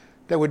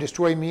would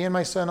destroy me and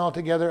my son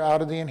altogether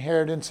out of the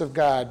inheritance of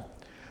God.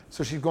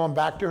 So she's going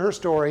back to her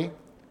story.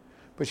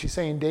 But she's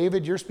saying,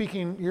 David, you're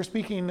speaking,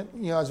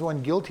 as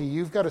one guilty.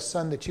 You've got a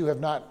son that you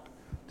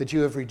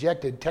have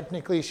rejected.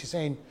 Technically, she's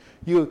saying,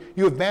 you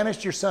have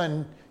banished your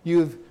son.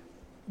 You've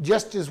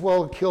just as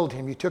well killed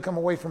him. You took him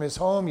away from his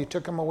home. You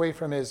took him away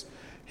from his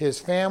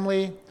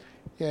family.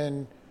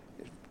 And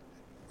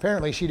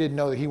apparently she didn't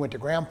know that he went to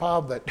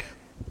Grandpa, but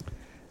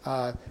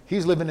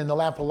he's living in the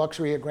lap of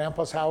luxury at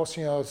Grandpa's house,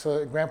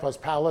 so Grandpa's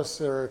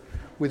palace or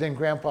within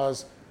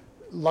Grandpa's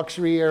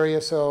luxury area.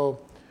 So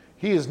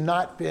he has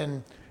not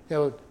been,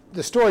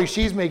 the story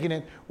she's making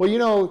it,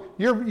 well,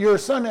 your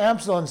son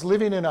Absalom's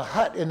living in a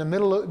hut in the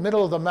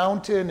middle of the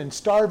mountain and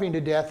starving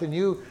to death, and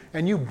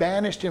you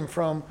banished him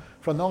from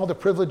all the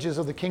privileges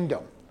of the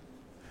kingdom.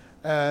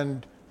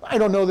 And I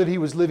don't know that he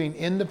was living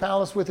in the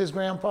palace with his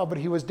grandpa, but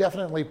he was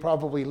definitely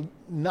probably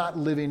not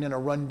living in a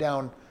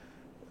rundown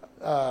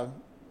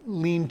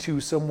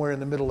lean-to somewhere in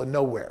the middle of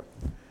nowhere.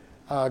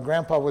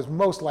 Grandpa was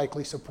most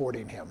likely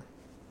supporting him.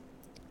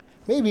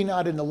 Maybe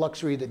not in the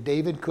luxury that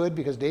David could,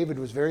 because David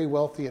was very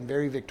wealthy and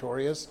very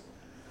victorious,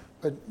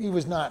 but he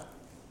was not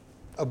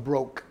a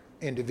broke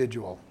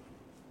individual.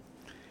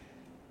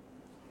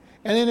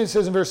 And then it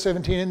says in verse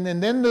 17,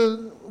 and then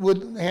the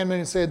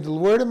handmaiden said, the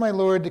word of my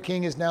Lord the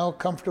king is now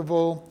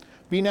comfortable.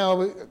 Be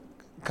now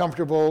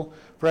comfortable,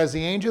 for as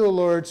the angel of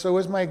the Lord, so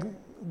is my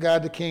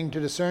God the king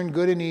to discern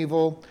good and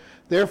evil.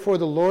 Therefore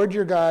the Lord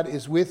your God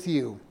is with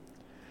you.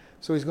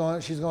 So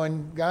she's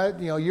going,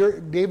 God,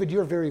 David,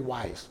 you're very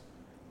wise.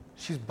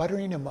 She's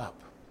buttering him up,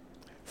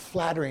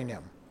 flattering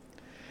him.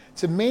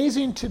 It's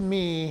amazing to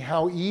me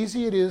how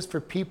easy it is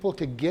for people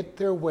to get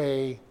their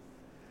way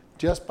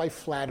just by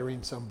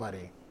flattering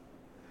somebody.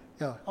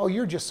 Oh,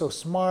 you're just so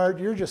smart,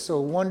 you're just so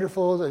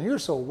wonderful, and you're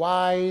so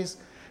wise.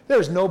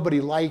 There's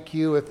nobody like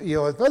you.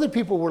 If other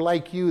people were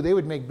like you, they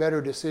would make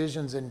better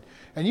decisions, and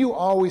you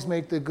always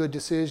make the good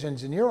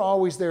decisions, and you're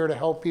always there to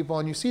help people,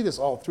 and you see this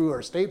all through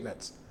her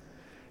statements.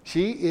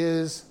 She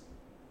is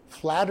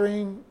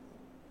flattering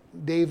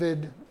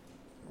David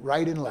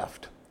right and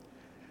left,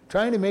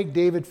 trying to make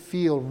David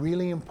feel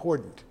really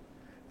important.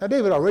 Now,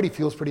 David already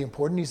feels pretty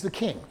important. He's the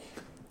king.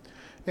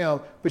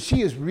 But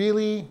she is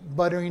really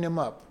buttering him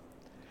up.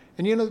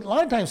 And a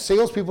lot of times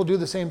salespeople do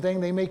the same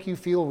thing. They make you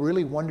feel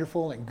really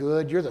wonderful and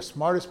good. You're the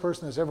smartest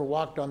person that's ever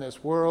walked on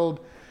this world.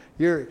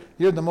 You're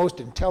the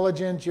most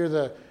intelligent.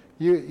 You're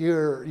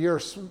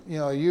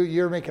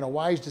making a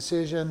wise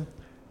decision.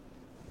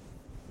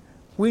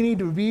 We need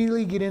to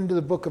really get into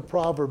the book of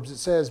Proverbs. It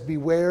says,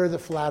 beware the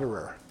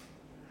flatterer,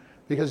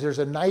 because there's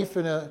a knife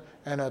and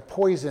a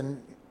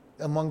poison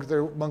amongst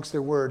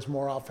their words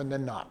more often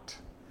than not.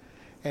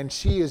 And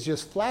she is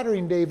just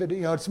flattering David.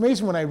 It's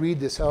amazing when I read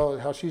this,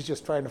 how she's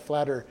just trying to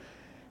flatter.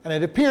 And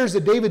it appears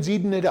that David's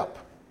eating it up.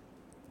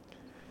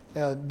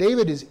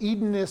 David is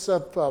eating this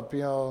up.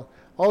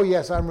 Oh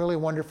yes, I'm really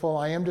wonderful.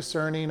 I am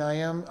discerning. I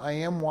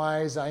am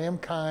wise. I am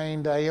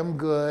kind. I am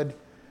good.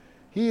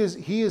 He is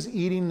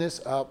eating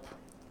this up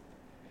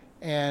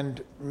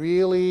and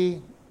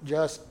really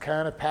just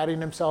kind of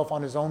patting himself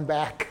on his own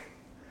back.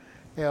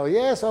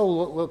 Yes, oh,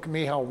 look at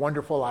me, how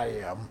wonderful I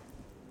am.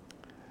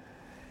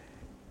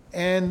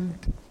 And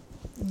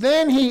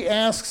then he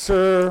asks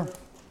her,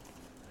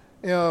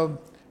 and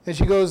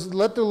she goes,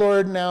 let the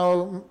Lord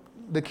now,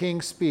 the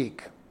king,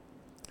 speak,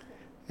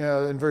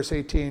 in verse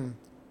 18.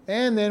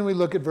 And then we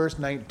look at verse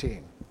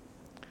 19.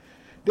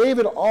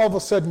 David all of a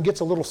sudden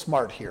gets a little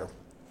smart here.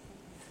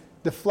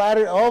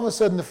 All of a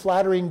sudden the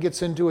flattering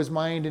gets into his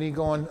mind, and he's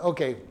going,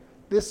 okay,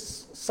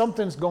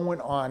 something's going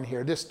on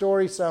here. This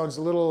story sounds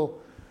a little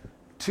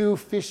too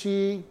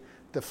fishy.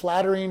 The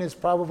flattering is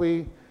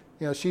probably,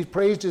 she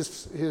praised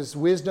his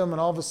wisdom, and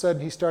all of a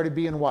sudden he started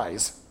being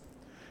wise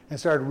and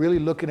started really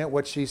looking at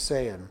what she's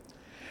saying.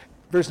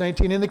 Verse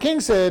 19, and the king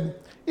said,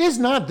 is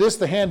not this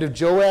the hand of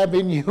Joab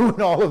in you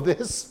in all of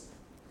this?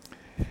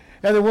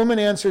 And the woman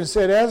answered and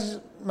said,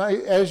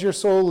 as your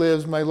soul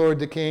lives, my lord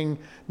the king,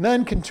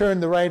 none can turn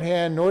the right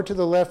hand nor to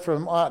the left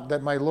from aught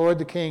that my lord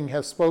the king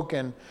hath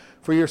spoken.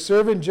 For your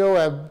servant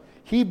Joab,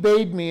 he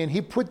bade me, and he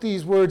put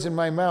these words in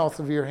my mouth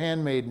of your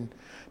handmaiden,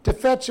 to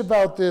fetch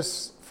about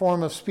this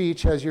form of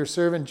speech has your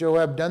servant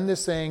Joab done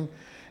this thing,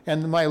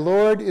 and my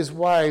Lord is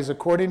wise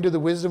according to the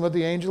wisdom of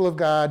the angel of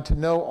God to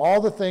know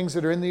all the things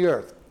that are in the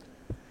earth.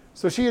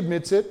 So she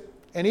admits it,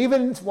 and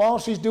even while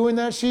she's doing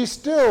that, she's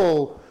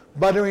still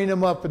buttering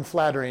him up and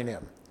flattering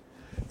him.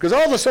 Because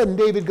all of a sudden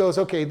David goes,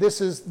 okay,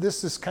 this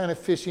is kind of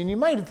fishy, and you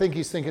might think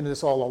he's thinking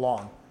this all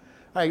along. All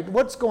right,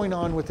 what's going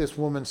on with this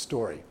woman's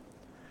story?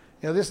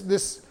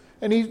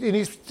 And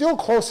he's still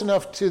close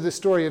enough to the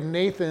story of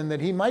Nathan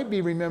that he might be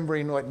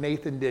remembering what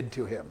Nathan did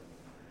to him,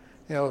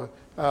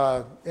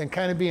 and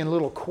kind of being a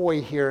little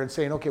coy here and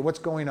saying, okay, what's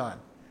going on?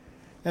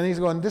 And he's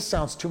going, this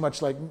sounds too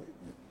much like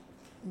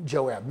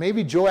Joab.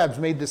 Maybe Joab's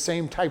made the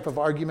same type of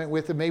argument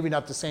with him, maybe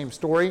not the same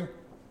story,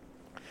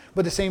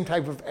 but the same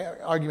type of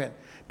argument.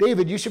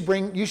 David, you should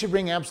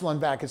bring Absalom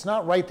back. It's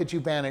not right that you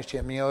banished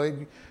him.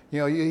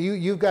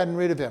 You've gotten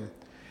rid of him.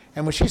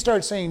 And when she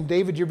starts saying,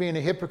 David, you're being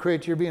a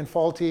hypocrite, you're being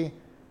faulty,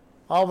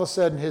 all of a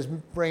sudden his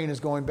brain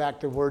is going back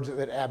to words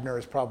that Abner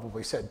has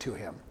probably said to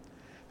him.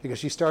 because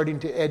she's starting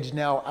to edge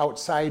now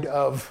outside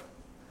of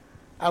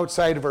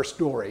our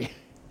story.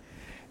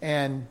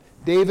 And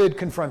David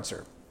confronts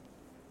her.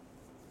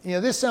 You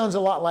know, this sounds a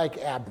lot like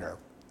Abner.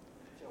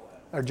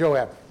 Or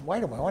Joab. Why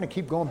do I want to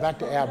keep going back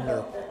to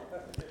Abner?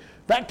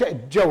 Back to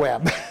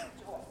Joab.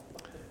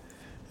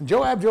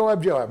 Joab.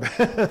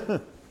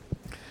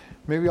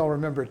 Maybe I'll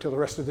remember it till the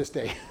rest of this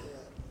day.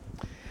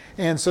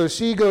 And so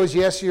she goes,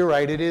 yes, you're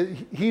right.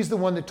 He's the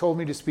one that told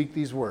me to speak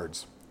these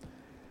words.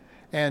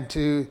 And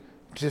to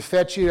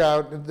fetch you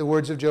out the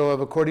words of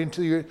Joab according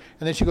to your, and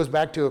then she goes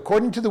back to,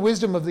 according to the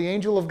wisdom of the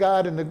angel of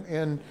God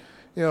and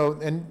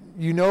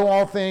you know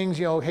all things,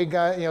 hey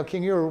God,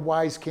 king, you're a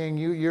wise king.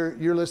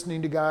 You're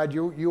listening to God.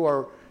 You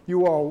are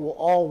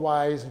all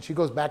wise. And she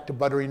goes back to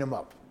buttering him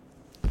up.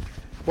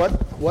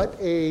 What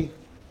a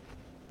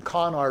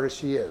con artist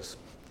she is.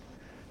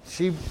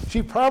 She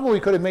probably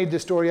could have made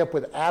this story up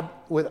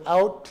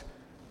without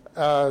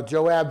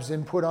Joab's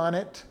input on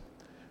it,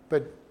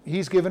 but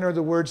he's given her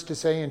the words to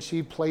say, and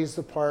she plays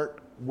the part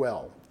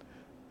well.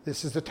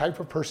 This is the type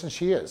of person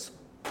she is.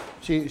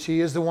 She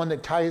is the one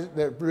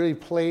that really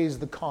plays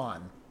the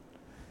con,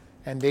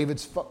 and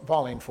David's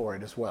falling for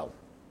it as well.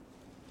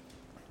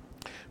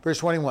 Verse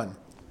 21.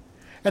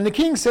 And the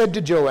king said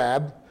to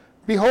Joab,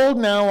 behold,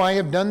 now I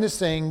have done this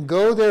thing.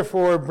 Go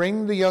therefore,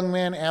 bring the young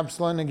man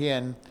Absalom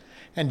again.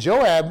 And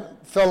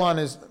Joab fell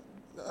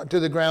to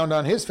the ground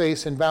on his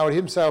face and bowed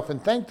himself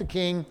and thanked the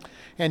king.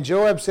 And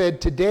Joab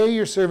said, today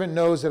your servant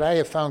knows that I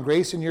have found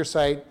grace in your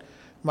sight,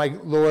 my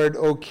lord,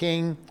 O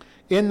king,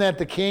 in that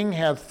the king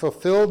hath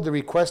fulfilled the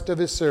request of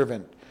his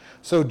servant.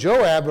 So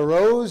Joab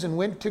arose and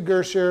went to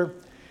Geshur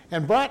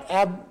and brought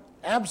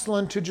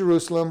Absalom to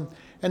Jerusalem.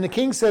 And the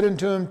king said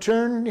unto him,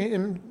 turn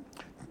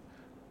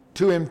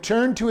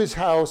to his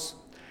house,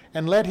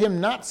 and let him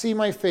not see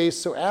my face.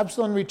 So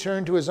Absalom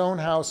returned to his own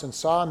house and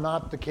saw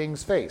not the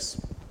king's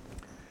face.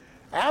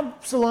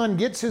 Absalom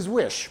gets his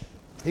wish.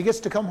 He gets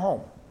to come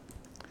home.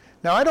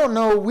 Now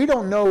we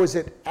don't know, is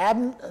it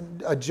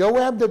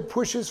Joab that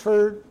pushes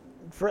for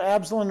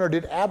Absalom, or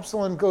did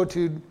Absalom go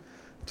to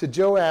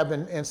Joab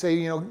and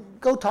say,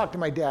 go talk to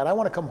my dad, I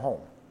want to come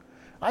home.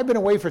 I've been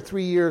away for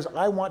 3 years,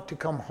 I want to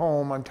come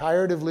home, I'm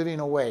tired of living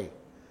away.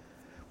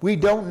 We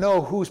don't know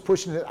who's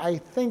pushing it. I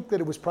think that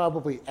it was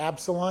probably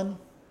Absalom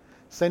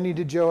sending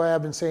to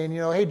Joab and saying,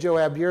 hey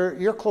Joab,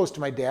 you're close to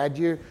my dad.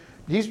 He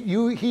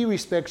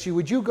respects you.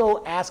 Would you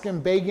go ask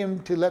him, beg him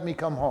to let me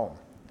come home?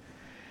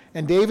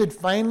 And David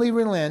finally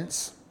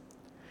relents.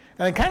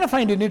 And I kind of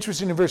find it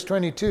interesting in verse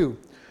 22.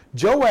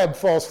 Joab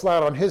falls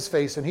flat on his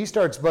face and he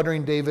starts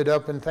buttering David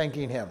up and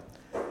thanking him.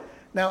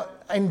 Now,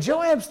 in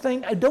Joab's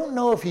thing, I don't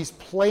know if he's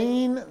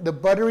playing the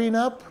buttering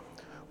up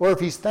or if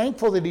he's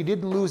thankful that he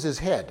didn't lose his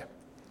head.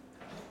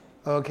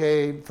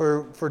 Okay,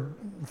 for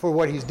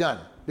what he's done.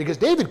 Because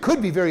David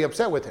could be very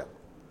upset with him.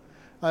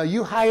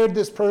 You hired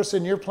this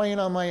person, you're playing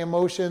on my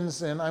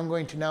emotions, and I'm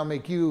going to now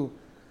make you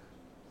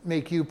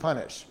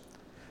punish.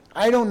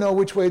 I don't know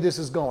which way this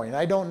is going.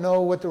 I don't know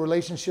what the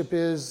relationship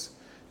is.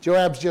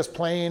 Joab's just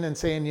playing and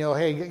saying,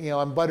 hey,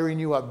 I'm buttering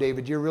you up,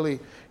 David. You're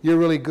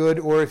really good.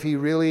 Or if he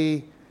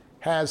really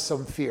has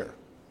some fear.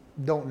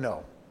 Don't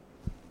know.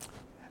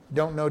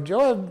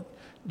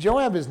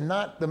 Joab is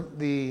not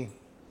the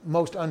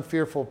most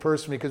unfearful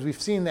person, because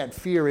we've seen that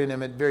fear in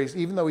him at various,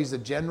 even though he's a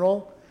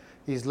general,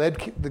 he's led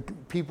the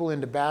people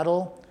into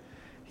battle,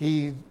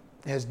 he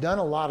has done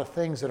a lot of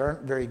things that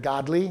aren't very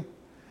godly,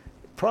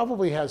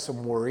 probably has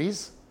some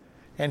worries,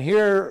 and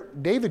here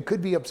David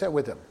could be upset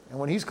with him. And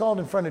when he's called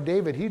in front of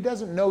David, he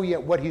doesn't know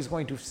yet what he's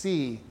going to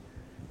see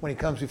when he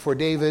comes before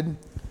David.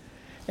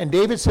 And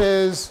David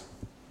says,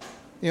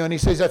 and he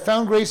says, I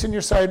found grace in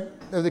your sight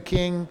of the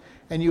king,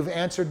 and you've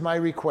answered my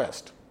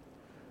request.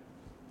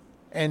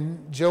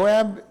 And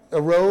Joab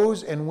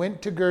arose and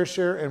went to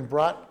Geshur and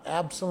brought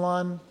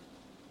Absalom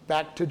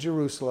back to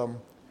Jerusalem.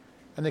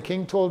 And the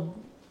king told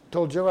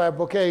Joab,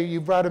 okay, you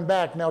brought him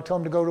back, now tell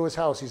him to go to his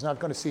house. He's not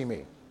going to see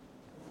me.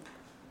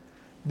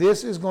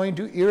 This is going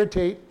to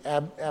irritate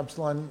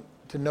Absalom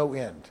to no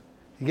end.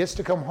 He gets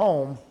to come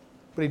home,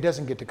 but he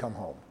doesn't get to come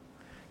home.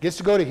 He gets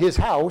to go to his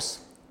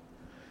house,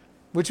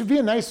 which would be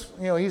a nice,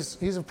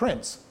 he's a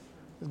prince.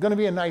 It's going to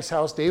be a nice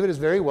house. David is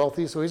very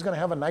wealthy, so he's going to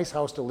have a nice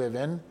house to live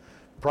in.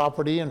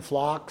 Property and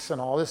flocks and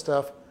all this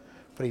stuff,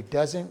 but he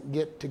doesn't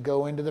get to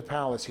go into the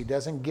palace. He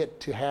doesn't get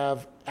to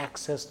have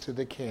access to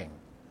the king,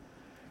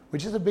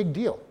 which is a big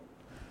deal.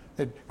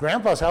 At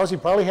Grandpa's house, he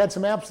probably had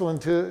some access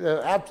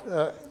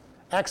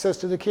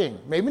to the king.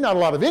 Maybe not a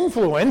lot of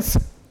influence,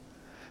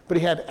 but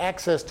he had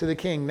access to the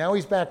king. Now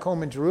he's back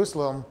home in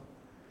Jerusalem,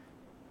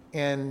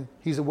 and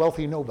he's a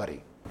wealthy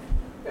nobody.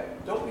 Yeah,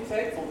 don't be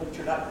thankful that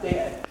you're not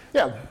dead.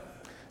 Yeah.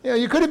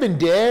 You could have been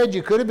dead,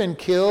 you could have been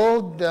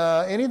killed,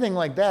 anything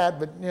like that,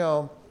 but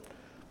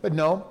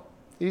no,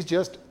 he's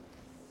just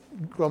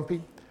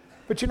grumpy.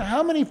 But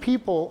how many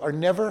people are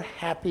never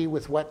happy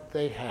with what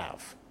they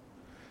have?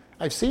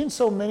 I've seen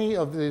so many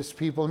of these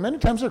people, and many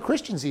times they're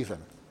Christians even.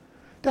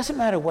 It doesn't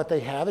matter what they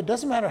have, it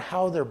doesn't matter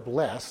how they're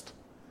blessed.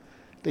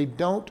 They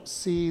don't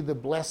see the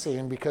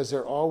blessing because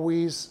they're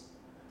always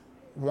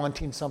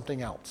wanting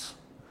something else.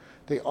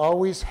 They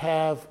always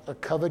have a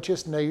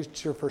covetous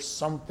nature for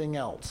something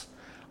else.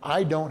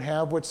 I don't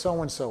have what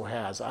so-and-so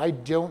has. I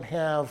don't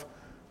have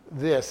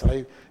this.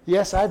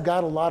 Yes, I've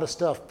got a lot of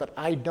stuff, but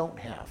I don't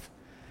have.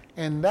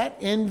 And that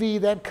envy,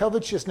 that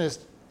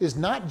covetousness is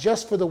not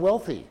just for the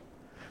wealthy.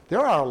 There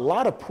are a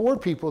lot of poor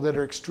people that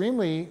are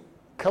extremely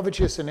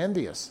covetous and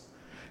envious.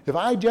 If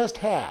I just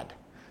had,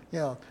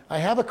 I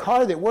have a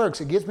car that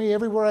works. It gets me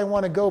everywhere I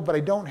want to go, but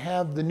I don't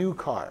have the new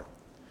car.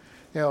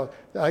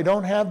 I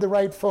don't have the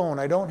right phone.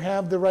 I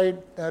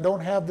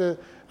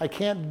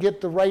can't get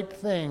the right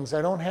things.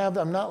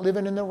 I'm not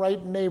living in the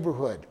right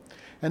neighborhood.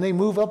 And they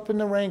move up in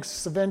the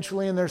ranks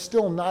eventually, and they're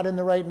still not in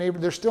the right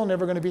neighborhood. They're still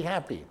never going to be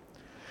happy.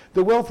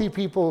 The wealthy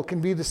people can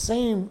be the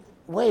same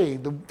way.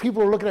 The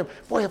people are looking at,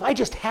 boy, if I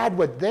just had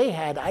what they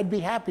had, I'd be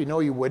happy. No,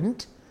 you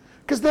wouldn't,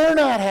 because they're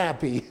not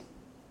happy.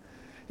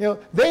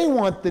 They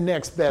want the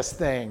next best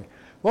thing.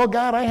 Well,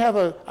 God, I have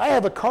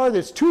a car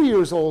that's 2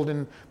 years old,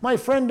 and my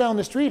friend down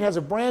the street has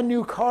a brand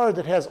new car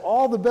that has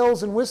all the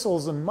bells and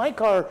whistles, and my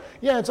car,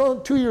 it's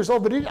only 2 years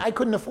old, but I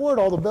couldn't afford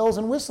all the bells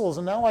and whistles,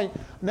 and now I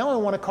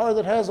want a car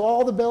that has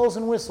all the bells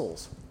and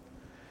whistles.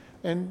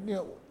 And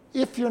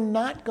if you're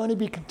not going to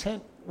be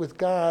content with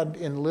God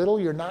in little,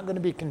 you're not going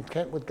to be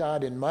content with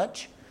God in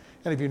much.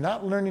 And if you're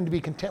not learning to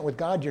be content with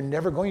God, you're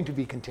never going to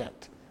be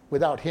content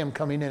without Him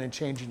coming in and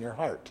changing your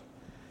heart.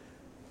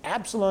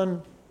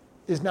 Absalom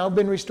has now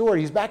been restored.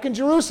 He's back in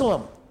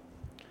Jerusalem.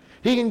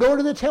 He can go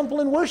to the temple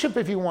and worship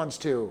if he wants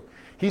to.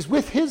 He's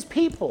with his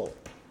people.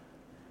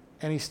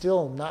 And he's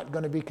still not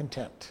going to be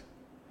content,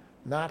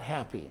 not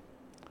happy.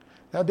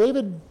 Now,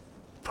 David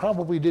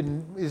probably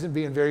isn't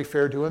being very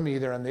fair to him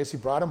either on this. He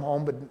brought him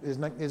home, but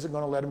isn't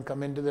going to let him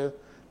come into the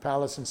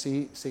palace and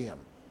see him.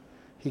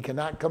 He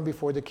cannot come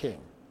before the king.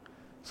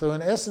 So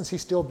in essence,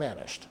 he's still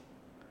banished.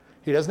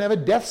 He doesn't have a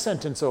death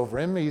sentence over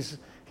him. He's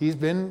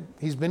been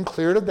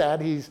cleared of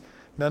that.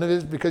 None of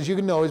his, because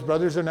his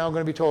brothers are now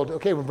going to be told,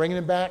 okay, we're bringing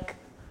him back.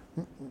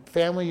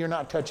 Family, you're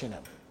not touching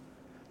him.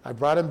 I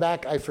brought him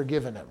back. I've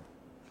forgiven him.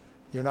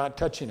 You're not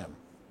touching him.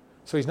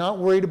 So he's not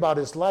worried about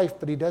his life,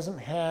 but he doesn't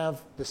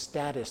have the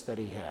status that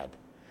he had.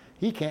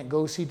 He can't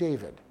go see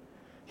David.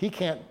 He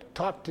can't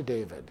talk to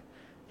David.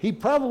 He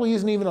probably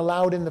isn't even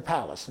allowed in the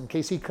palace in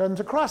case he comes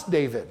across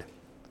David.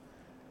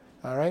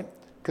 All right?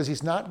 Because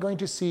he's not going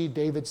to see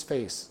David's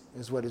face,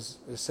 is what is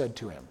said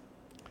to him.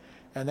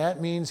 And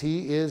that means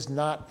he is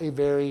not a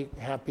very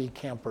happy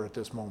camper at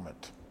this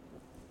moment.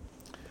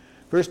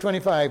 Verse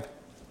 25.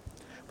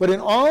 But in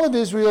all of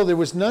Israel there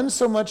was none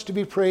so much to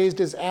be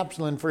praised as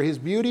Absalom, for his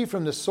beauty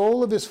from the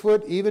sole of his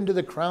foot even to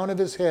the crown of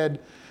his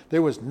head,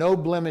 there was no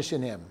blemish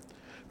in him.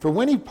 For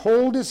when he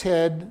polled his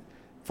head,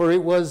 for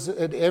it was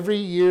at every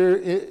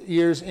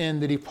year's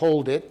end that he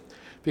polled it,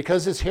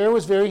 because his hair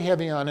was very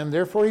heavy on him,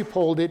 therefore he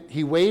polled it,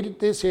 he weighed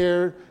this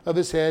hair of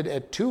his head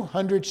at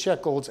 200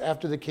 shekels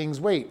after the king's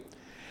weight.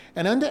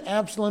 And unto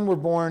Absalom were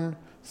born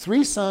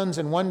 3 sons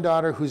and 1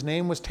 daughter, whose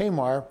name was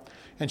Tamar,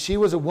 and she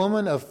was a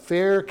woman of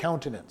fair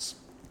countenance.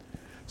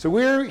 So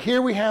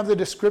here we have the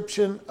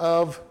description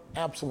of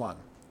Absalom.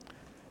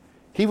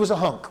 He was a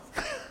hunk.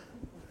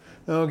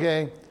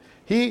 Okay?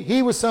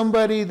 He was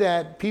somebody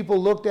that people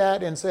looked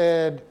at and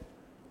said,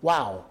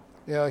 wow,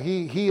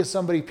 he is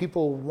somebody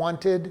people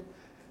wanted.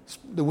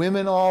 The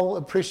women all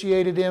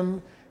appreciated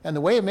him. And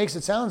the way it makes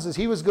it sound is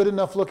he was good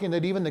enough looking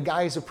that even the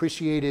guys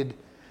appreciated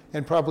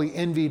and probably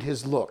envied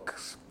his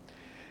looks.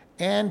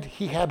 And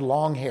he had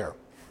long hair.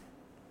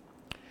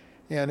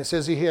 And it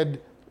says he had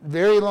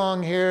very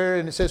long hair,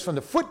 and it says from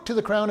the foot to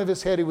the crown of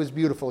his head he was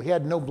beautiful. He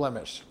had no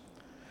blemish.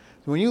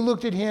 When you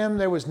looked at him,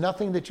 there was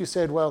nothing that you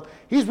said, well,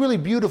 he's really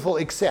beautiful,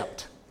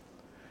 except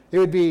it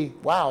would be,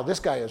 wow, this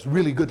guy is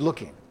really good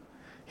looking.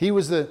 He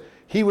was the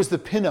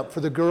pinup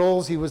for the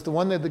girls. He was the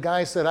one that the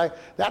guy said,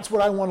 that's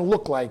what I want to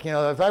look like.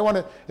 If I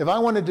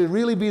wanted to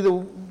really be the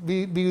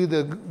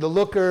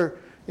looker,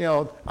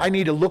 I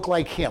need to look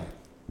like him.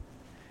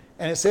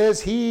 And it says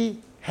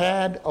he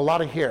had a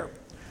lot of hair.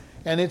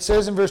 And it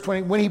says in verse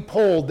 20, when he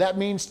polled, that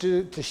means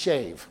to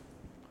shave.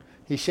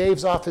 He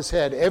shaves off his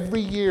head.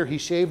 Every year he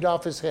shaved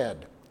off his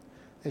head.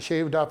 He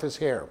shaved off his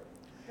hair.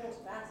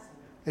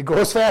 It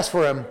goes fast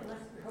for him.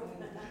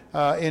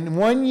 In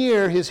 1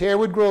 year, his hair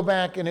would grow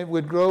back, and it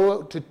would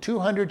grow to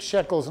 200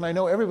 shekels. And I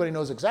know everybody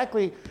knows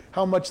exactly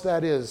how much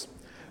that is.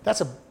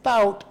 That's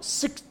about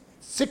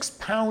six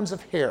pounds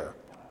of hair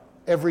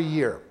every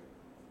year.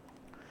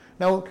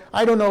 Now,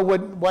 I don't know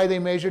why they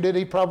measured it.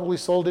 He probably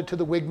sold it to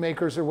the wig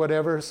makers or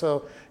whatever.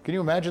 So can you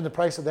imagine the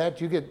price of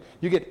that? You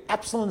get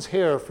Absalom's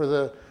hair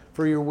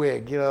for your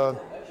wig. That'd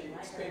be an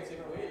expensive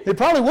wig. It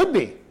probably would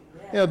be.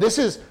 This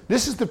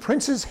is the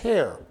prince's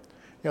hair.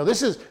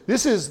 This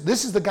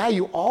is the guy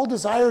you all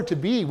desire to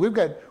be. We're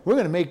going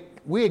to make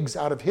wigs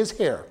out of his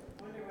hair.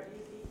 Wonder what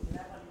he's eating.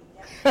 That one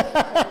he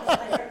gets.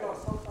 My hair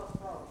goes so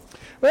slow.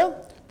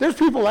 Well, there's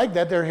people like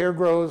that. Their hair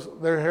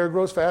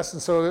grows fast,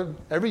 and so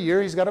every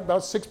year he's got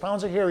about 6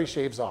 pounds of hair he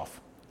shaves off.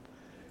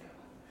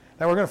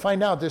 Now we're going to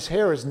find out this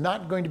hair is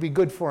not going to be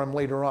good for him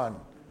later on.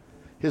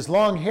 His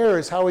long hair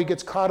is how he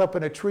gets caught up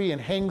in a tree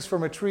and hangs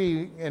from a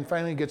tree and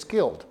finally gets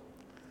killed.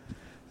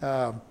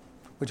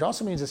 Which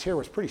also means his hair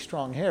was pretty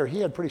strong hair.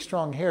 He had pretty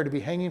strong hair to be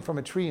hanging from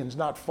a tree and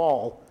not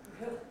fall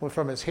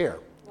from his hair.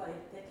 Well, he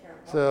did care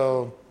about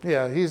So,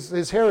 yeah,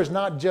 his hair is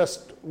not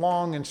just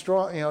long and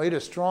strong. It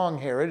is strong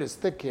hair. It is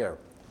thick hair.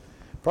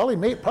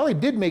 Probably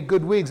did make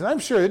good wigs. And I'm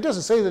sure, it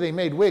doesn't say that they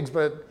made wigs,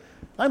 but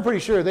I'm pretty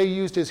sure they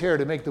used his hair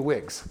to make the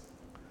wigs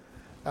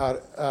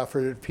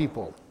for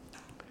people.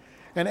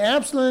 And to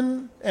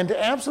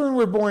Absalom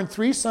were born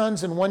 3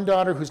 sons and 1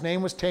 daughter whose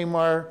name was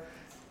Tamar,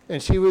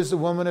 and she was a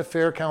woman of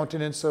fair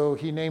countenance, so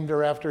he named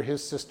her after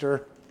his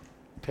sister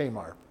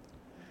Tamar.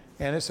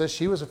 And it says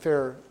she was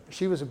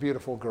a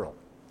beautiful girl.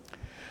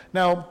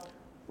 Now,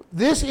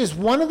 this is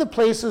one of the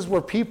places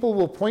where people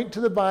will point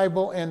to the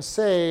Bible and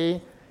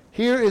say,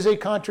 here is a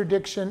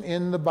contradiction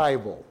in the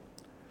Bible.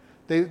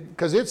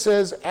 Because it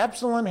says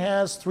Absalom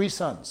has 3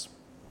 sons.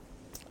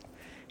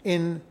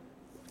 In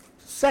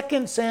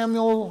 2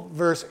 Samuel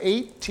verse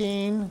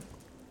 18,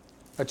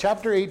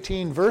 chapter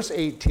 18, verse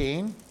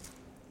 18,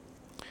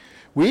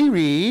 we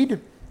read,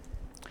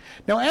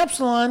 now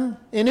Absalom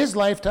in his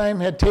lifetime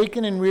had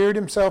taken and reared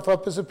himself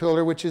up as a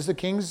pillar, which is the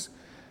king's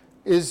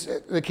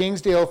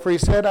dale, for he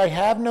said, I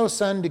have no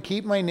son to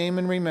keep my name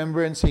in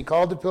remembrance. He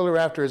called the pillar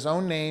after his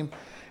own name,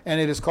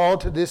 and it is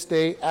called to this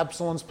day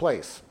Absalom's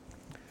place.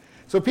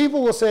 So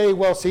people will say,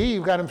 well, see,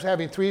 you've got him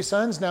having 3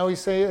 sons, now he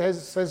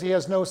says he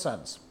has no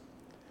sons.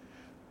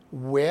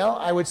 Well,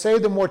 I would say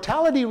the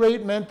mortality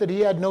rate meant that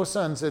he had no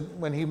sons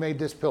when he made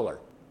this pillar.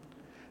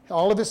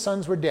 All of his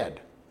sons were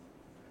dead.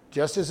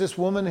 Just as this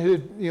woman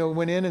who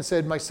went in and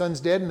said, my son's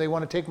dead and they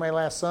want to take my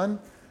last son,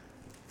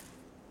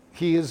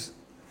 his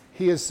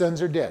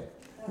sons are dead.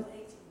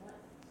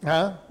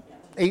 that.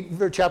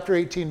 Huh? Chapter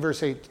 18,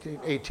 verse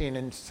 18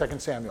 in 2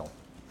 Samuel.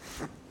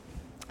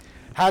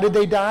 How did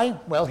they die?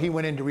 Well, he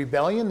went into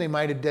rebellion. They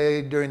might have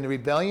died during the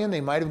rebellion.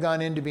 They might have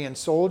gone into being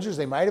soldiers.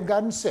 They might have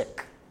gotten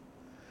sick.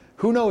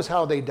 Who knows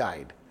how they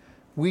died?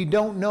 We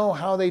don't know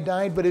how they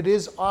died, but it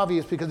is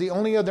obvious because the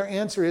only other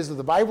answer is that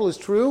the Bible is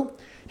true.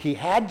 He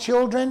had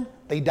children,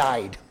 they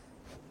died.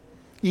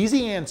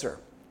 Easy answer.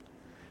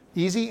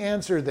 Easy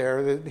answer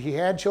there. That he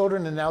had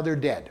children and now they're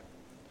dead.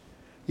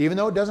 Even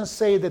though it doesn't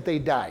say that they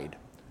died,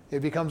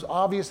 it becomes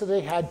obvious that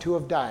they had to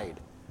have died.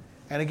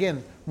 And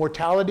again,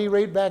 mortality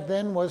rate back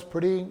then was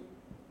pretty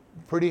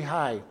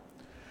high.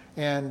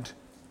 And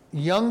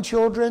young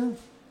children,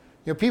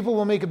 people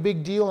will make a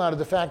big deal out of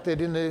the fact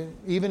that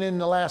even in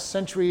the last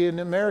century in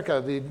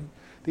America,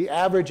 the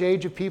average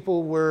age of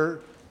people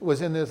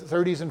was in the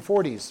 30s and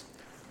 40s.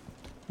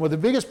 Well, the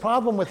biggest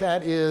problem with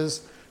that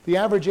is the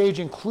average age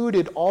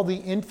included all the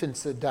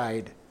infants that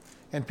died,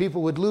 and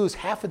people would lose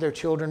half of their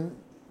children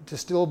to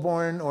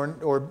stillborn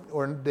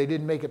or they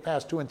didn't make it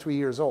past 2 and 3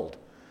 years old.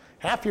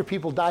 Half your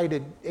people died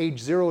at age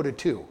 0 to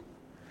 2.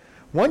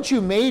 Once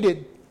you made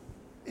it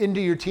into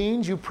your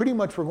teens, you pretty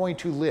much were going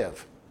to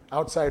live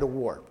outside of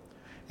war.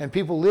 And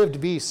people lived to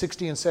be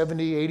 60 and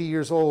 70, 80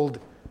 years old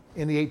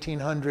in the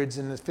 1800s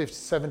and the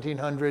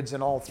 1700s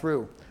and all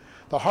through.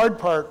 The hard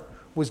part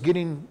was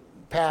getting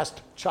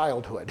past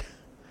childhood.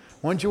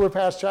 Once you were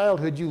past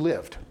childhood, you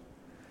lived.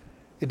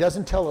 It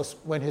doesn't tell us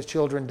when his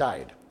children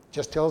died. It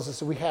just tells us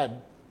that we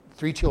had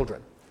 3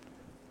 children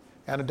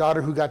and a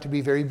daughter who got to be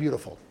very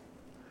beautiful.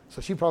 So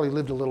she probably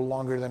lived a little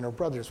longer than her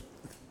brothers.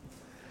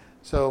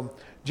 So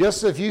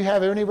just if you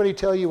have anybody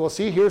tell you, well,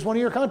 see, here's one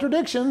of your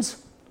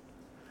contradictions.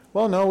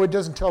 Well, no, it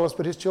doesn't tell us,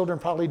 but his children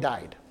probably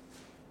died.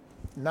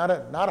 Not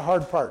a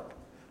hard part.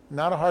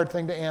 Not a hard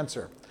thing to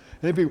answer.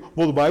 And people,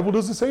 well, the Bible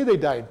doesn't say they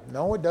died.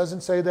 No, it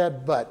doesn't say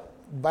that, but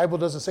the Bible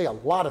doesn't say a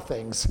lot of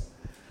things.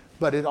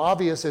 But it's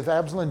obvious if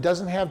Absalom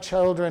doesn't have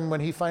children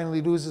when he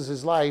finally loses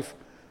his life,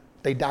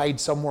 they died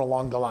somewhere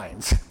along the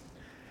lines.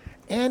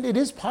 And it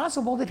is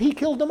possible that he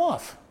killed them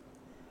off.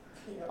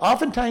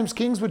 Oftentimes,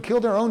 kings would kill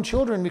their own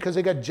children because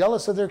they got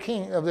jealous of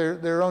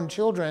their own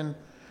children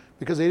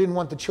because they didn't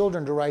want the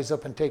children to rise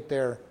up and take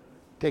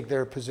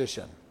their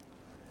position.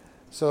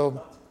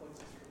 So,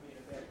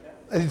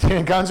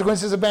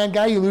 consequences of a bad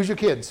guy, you lose your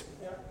kids.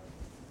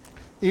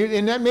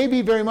 And that may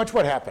be very much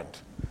what happened.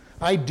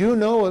 I do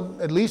know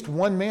at least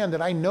one man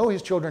that I know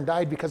his children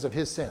died because of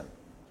his sin.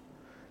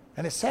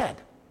 And it's sad.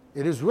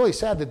 It is really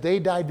sad that they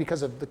died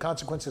because of the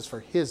consequences for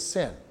his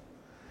sin.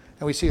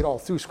 And we see it all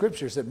through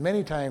scriptures that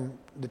many times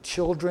the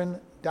children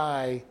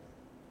die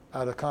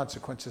out of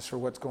consequences for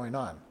what's going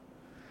on.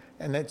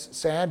 And it's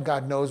sad.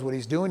 God knows what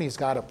he's doing. He's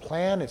got a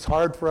plan. It's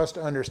hard for us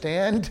to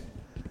understand.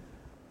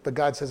 But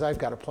God says, I've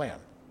got a plan.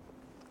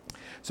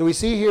 So we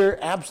see here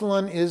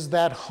Absalom is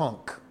that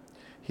hunk.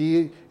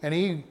 He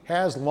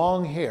has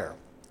long hair.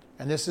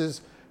 And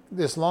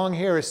this long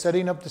hair is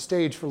setting up the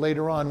stage for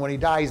later on when he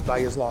dies by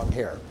his long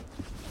hair.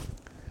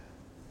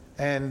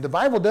 And the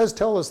Bible does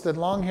tell us that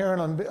long hair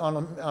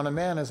on a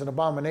man is an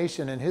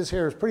abomination, and his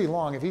hair is pretty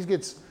long. If he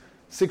gets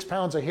 6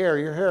 pounds of hair,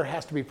 your hair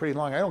has to be pretty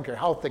long. I don't care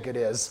how thick it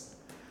is.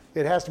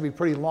 It has to be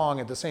pretty long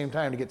at the same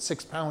time to get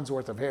 6 pounds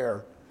worth of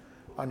hair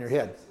on your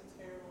head. Samson's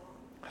hair long?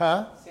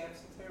 Huh?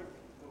 Samson's hair,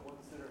 the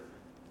ones that are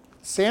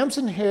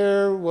Samson's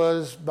hair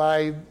was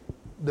by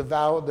the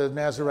vow, the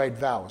Nazirite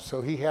vow,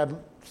 so he had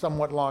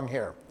somewhat long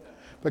hair.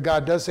 But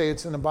God does say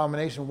it's an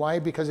abomination. Why?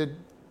 Because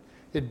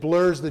it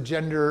blurs the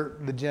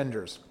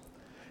genders.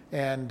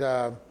 And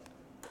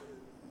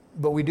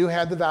but we do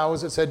have the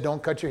vows that said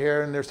don't cut your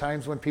hair, and there's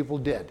times when people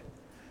did.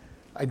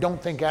 I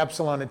don't think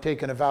Absalom had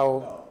taken a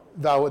vow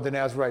with the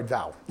Nazirite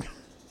vow.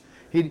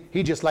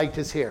 he just liked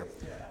his hair.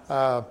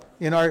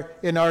 In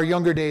our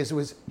younger days,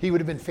 he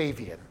would have been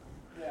Fabian.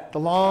 The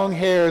long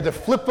hair, the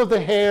flip of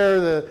the hair,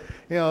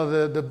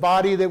 the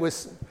body that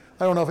was,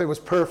 I don't know if it was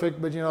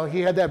perfect, but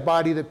he had that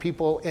body that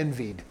people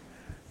envied.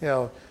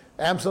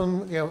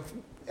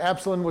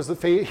 Absalom was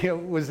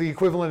the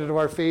equivalent of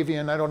our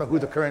Fabian. I don't know who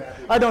the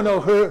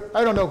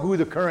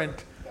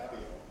current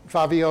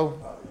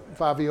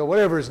Fabio,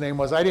 whatever his name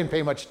was. I didn't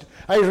pay much.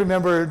 I just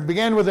remember it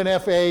began with an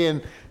FA,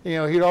 and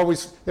he'd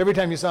always, every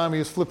time you saw him, he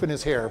was flipping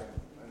his hair.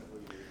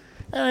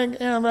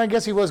 And I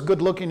guess he was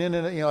good looking in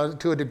it,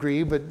 to a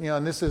degree, but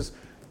and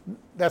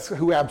that's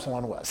who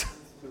Absalom was.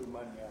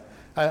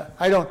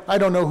 I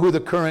don't know who the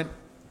current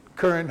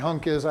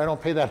hunk is. I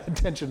don't pay that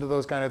attention to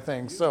those kind of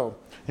things. So,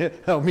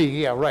 me,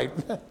 yeah, right.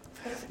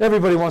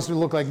 Everybody wants to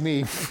look like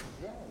me.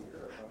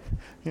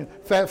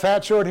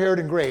 Fat, short-haired,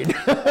 and grayed.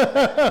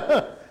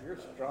 You're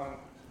strong.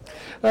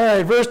 All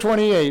right, verse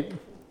 28.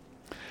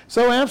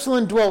 So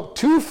Absalom dwelt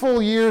 2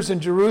 full years in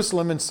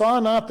Jerusalem and saw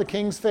not the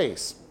king's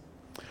face.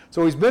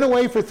 So he's been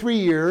away for 3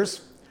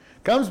 years,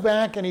 comes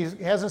back, and he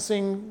hasn't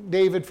seen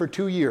David for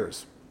 2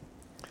 years.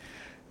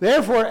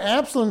 Therefore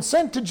Absalom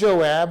sent to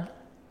Joab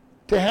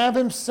to have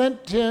him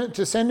send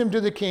him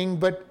to the king,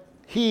 but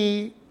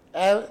he,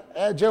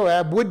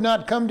 Joab, would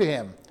not come to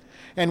him.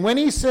 And when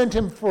he sent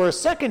him for a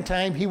second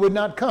time, he would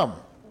not come.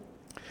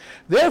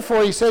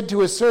 Therefore he said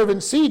to his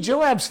servant, See,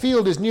 Joab's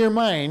field is near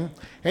mine,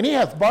 and he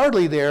hath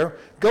barley there.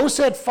 Go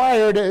set it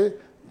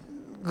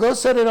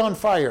on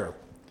fire.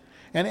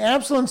 And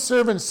Absalom's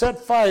servant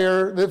set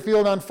the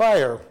field on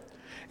fire.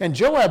 And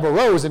Joab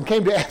arose and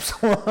came to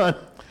Absalom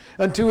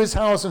unto his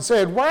house and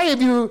said, Why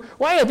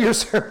have your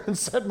servant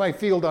set my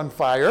field on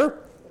fire?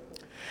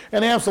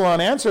 And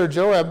Absalom answered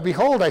Joab,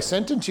 Behold, I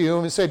sent unto you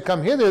and said,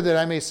 Come hither, that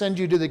I may send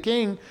you to the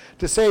king,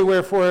 to say,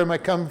 Wherefore am I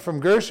come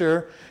from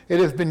Geshur? It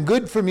hath been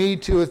good for me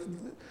to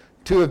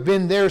have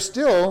been there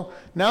still.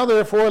 Now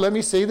therefore let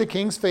me see the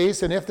king's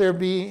face, and if there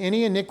be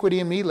any iniquity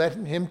in me, let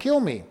him kill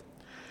me.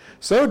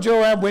 So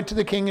Joab went to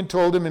the king and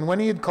told him, and when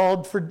he had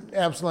called for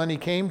Absalom, he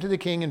came to the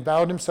king and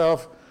bowed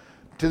himself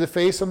to the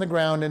face on the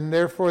ground, and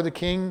before the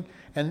king,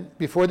 and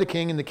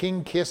the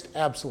king kissed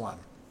Absalom.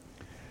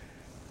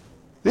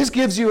 This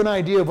gives you an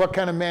idea of what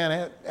kind of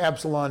man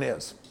Absalom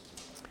is.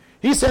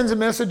 He sends a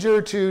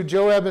messenger to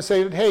Joab and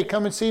says, Hey,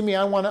 come and see me.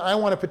 I want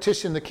to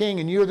petition the king,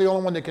 and you're the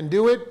only one that can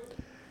do it.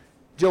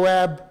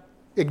 Joab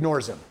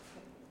ignores him.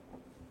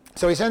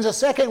 So he sends a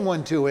second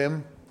one to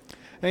him,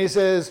 and he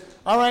says,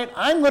 All right,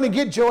 I'm going to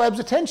get Joab's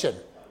attention.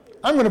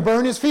 I'm going to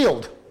burn his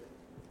field.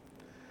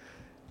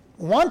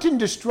 Wanton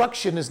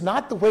destruction is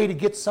not the way to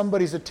get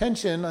somebody's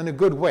attention in a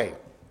good way.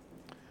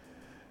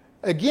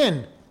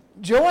 Again,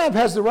 Joab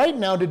has the right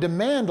now to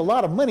demand a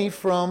lot of money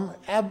from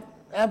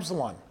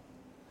Absalom.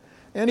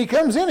 And he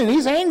comes in and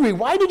he's angry.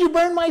 Why did you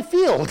burn my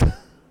field?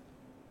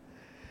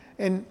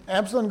 And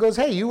Absalom goes,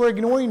 Hey, you were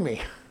ignoring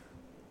me.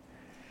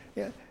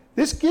 Yeah.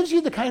 This gives you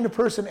the kind of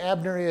person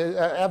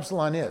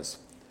Absalom is.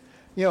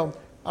 All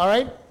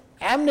right,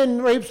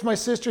 Amnon rapes my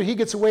sister. He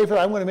gets away with it.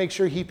 I'm going to make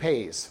sure he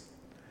pays.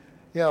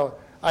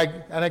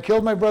 I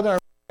killed my brother.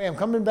 I'm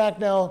coming back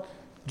now.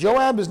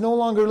 Joab is no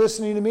longer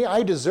listening to me.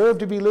 I deserve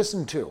to be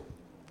listened to.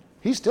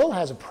 He still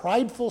has a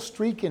prideful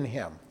streak in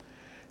him.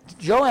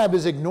 Joab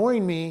is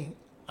ignoring me.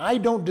 I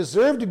don't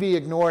deserve to be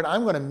ignored.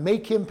 I'm going to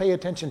make him pay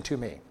attention to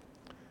me.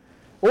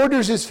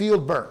 Orders his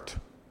field burnt.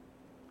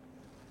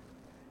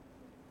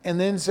 And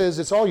then says,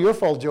 It's all your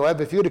fault, Joab.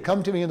 If you'd have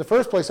come to me in the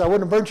first place, I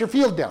wouldn't have burnt your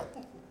field down.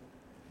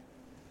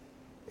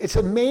 It's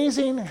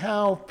amazing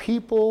how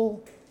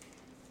people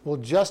will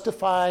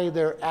justify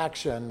their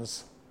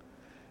actions,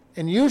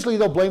 and usually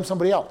they'll blame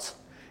somebody else.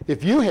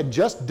 If you had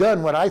just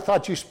done what I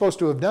thought you were supposed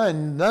to have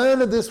done,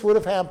 none of this would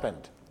have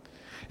happened.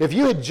 If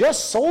you had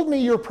just sold me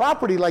your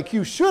property like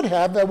you should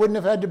have, I wouldn't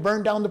have had to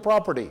burn down the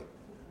property.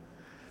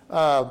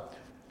 There's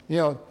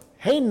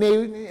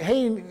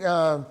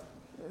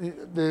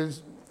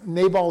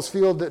Nabal's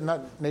field,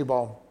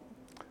 the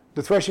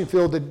threshing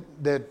field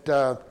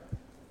that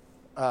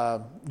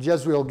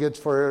Jezreel gets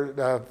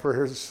for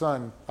her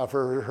son,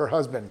 for her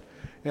husband.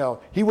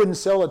 He wouldn't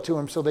sell it to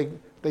him, so they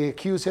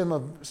accuse him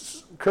of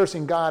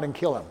cursing God and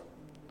kill him,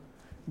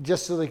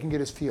 just so they can get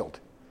his field.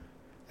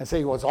 And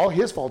say, well, it's all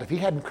his fault if he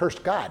hadn't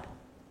cursed God.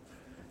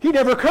 He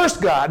never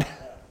cursed God.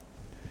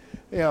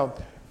 But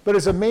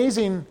it's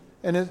amazing,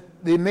 and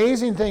the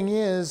amazing thing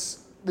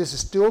is, this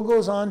still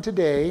goes on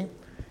today.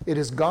 It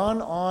has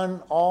gone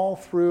on all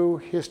through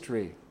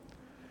history,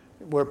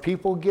 where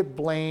people get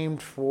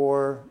blamed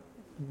for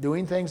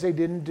doing things they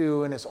didn't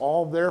do, and it's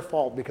all their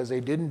fault because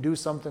they didn't do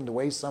something the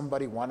way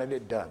somebody wanted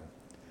it done.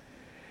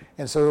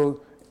 And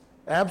so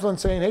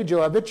Absalom's saying, Hey,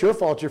 Joab, it's your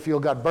fault your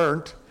field got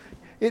burnt.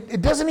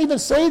 It doesn't even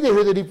say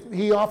there that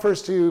he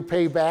offers to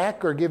pay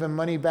back or give him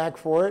money back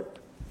for it.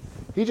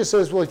 He just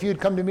says, well, if you'd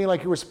come to me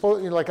like you were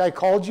supposed, like I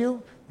called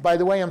you, by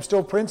the way, I'm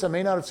still prince. I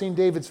may not have seen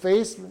David's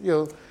face,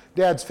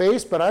 Dad's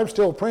face, but I'm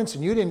still prince,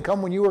 and you didn't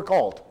come when you were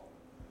called.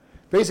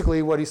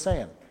 Basically what he's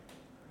saying.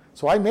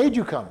 So I made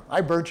you come.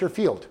 I burnt your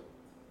field.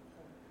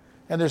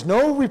 And there's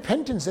no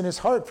repentance in his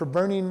heart for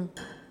burning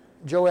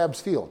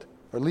Joab's field,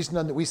 or at least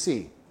none that we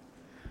see.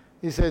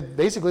 He said,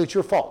 basically, it's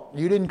your fault.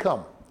 You didn't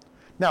come.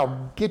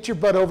 Now, get your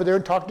butt over there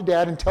and talk to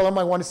Dad and tell him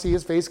I want to see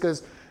his face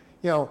because,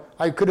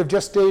 I could have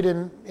just stayed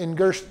in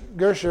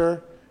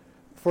Gersher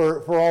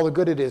for all the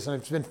good it is. And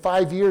it's been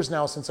 5 years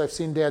now since I've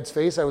seen Dad's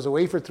face. I was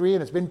away for 3,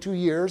 and it's been 2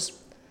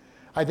 years.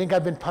 I think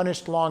I've been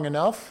punished long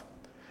enough,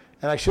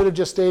 and I should have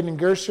just stayed in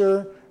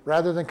Gersher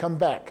rather than come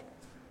back.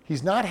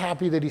 He's not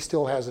happy that he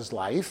still has his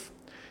life.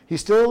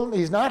 He's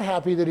not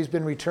happy that he's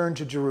been returned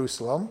to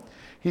Jerusalem.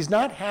 He's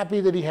not happy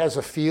that he has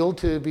a field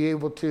to be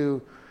able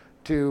to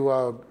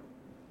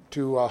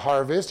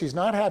harvest. He's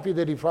not happy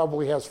that he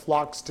probably has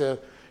flocks to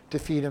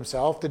feed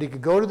himself, that he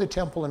could go to the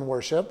temple and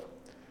worship.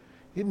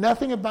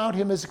 Nothing about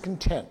him is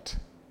content.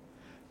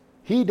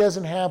 He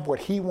doesn't have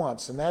what he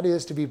wants, and that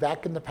is to be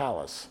back in the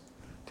palace,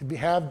 to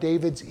have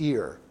David's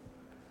ear,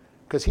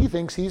 because he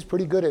thinks he's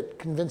pretty good at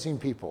convincing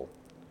people,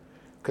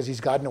 because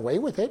he's gotten away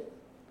with it.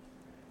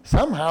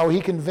 Somehow he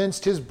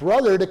convinced his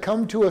brother to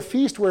come to a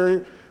feast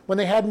when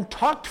they hadn't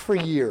talked for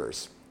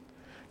years.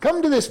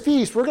 Come to this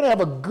feast. We're going to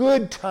have a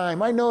good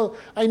time. I know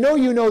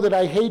you know that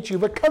I hate you,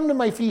 but come to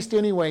my feast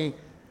anyway.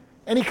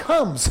 And he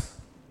comes.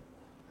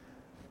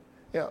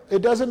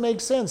 It doesn't make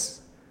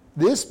sense.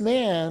 This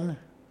man,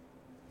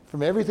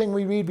 from everything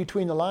we read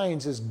between the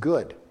lines, is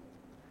good.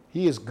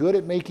 He is good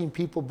at making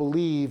people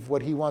believe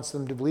what he wants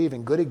them to believe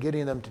and good at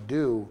getting them to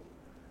do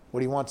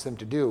what he wants them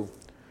to do.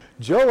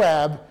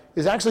 Joab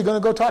is actually going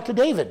to go talk to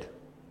David.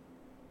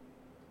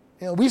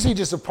 We see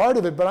just a part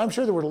of it, but I'm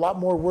sure there were a lot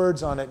more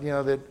words on it,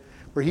 that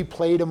where he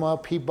played him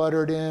up, he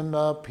buttered him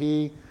up,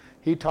 he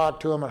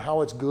talked to him on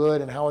how it's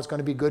good and how it's going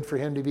to be good for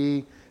him to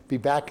be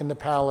back in the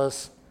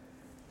palace.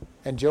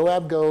 And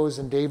Joab goes,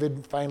 and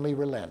David finally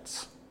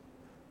relents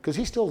because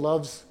he still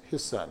loves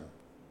his son.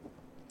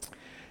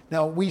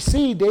 Now, we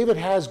see David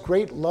has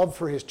great love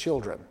for his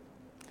children.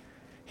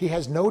 He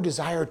has no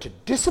desire to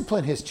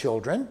discipline his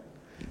children,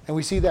 and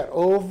we see that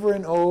over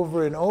and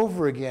over and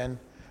over again,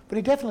 but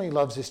he definitely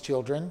loves his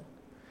children.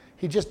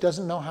 He just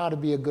doesn't know how to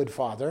be a good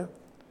father.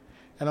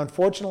 And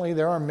unfortunately,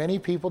 there are many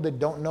people that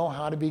don't know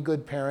how to be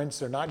good parents.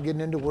 They're not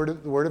getting into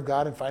the Word of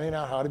God and finding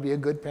out how to be a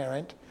good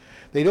parent.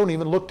 They don't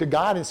even look to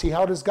God and see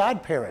how does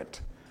God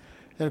parent.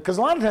 Because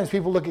a lot of times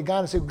people look at God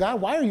and say, God,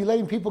 why are you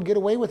letting people get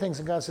away with things?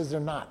 And God says, they're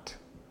not.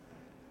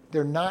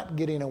 They're not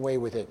getting away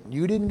with it.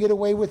 You didn't get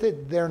away with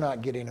it. They're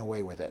not getting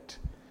away with it.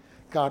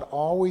 God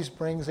always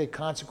brings a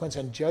consequence,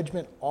 and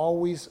judgment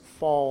always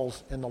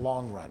falls in the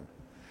long run.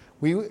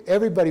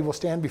 Everybody will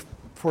stand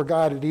before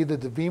God at either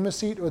the Bema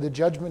seat or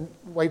the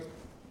white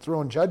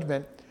throne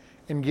judgment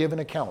and give an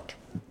account.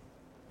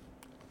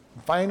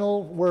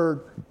 Final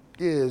word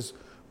is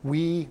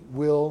we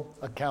will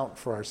account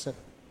for our sin.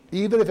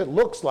 Even if it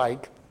looks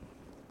like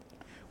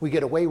we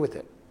get away with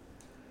it.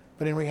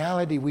 But in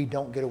reality, we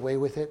don't get away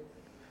with it.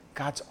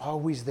 God's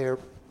always there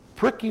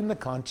pricking the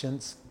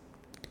conscience,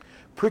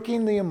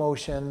 pricking the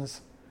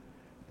emotions,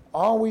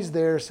 always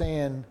there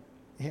saying,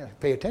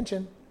 pay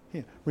attention,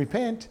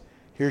 repent.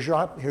 Here's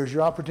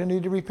your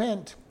opportunity to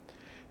repent.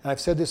 And I've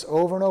said this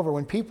over and over.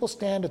 When people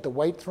stand at the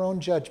white throne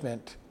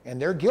judgment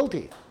and they're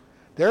guilty,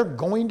 they're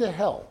going to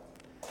hell.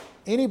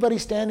 Anybody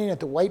standing at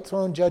the white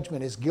throne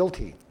judgment is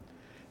guilty.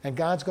 And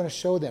God's going to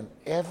show them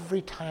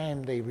every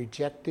time they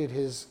rejected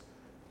his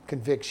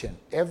conviction,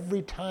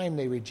 every time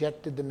they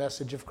rejected the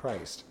message of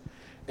Christ,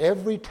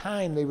 every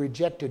time they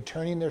rejected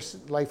turning their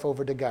life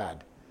over to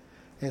God.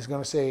 And he's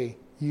going to say,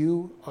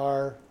 you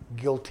are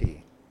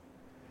guilty.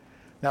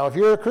 Now, if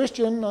you're a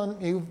Christian,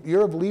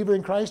 you're a believer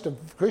in Christ, a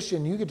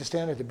Christian, you get to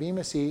stand at the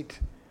Bema seat,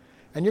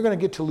 and you're going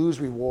to get to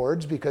lose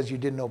rewards because you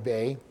didn't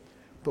obey,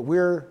 but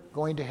we're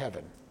going to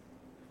heaven.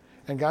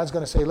 And God's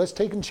going to say, let's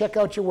take and check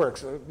out your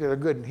works. They're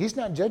good. He's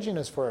not judging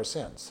us for our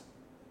sins.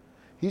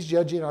 He's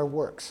judging our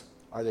works.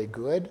 Are they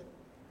good?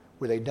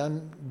 Were they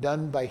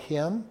done by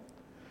him?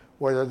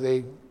 Or are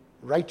they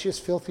righteous,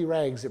 filthy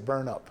rags that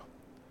burn up?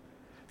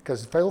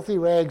 Because filthy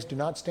rags do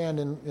not stand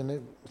in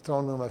the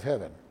throne room of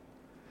heaven.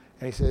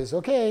 And he says,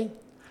 okay,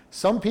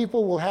 some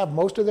people will have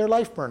most of their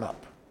life burn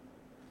up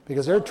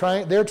because they're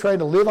trying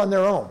to live on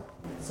their own.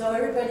 So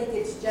everybody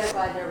gets judged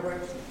by their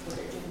works that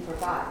they can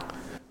provide.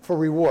 For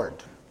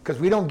reward, because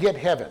we don't get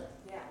heaven.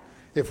 Yeah.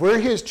 If we're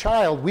his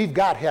child, we've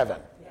got heaven.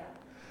 Yeah.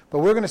 But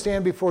we're going to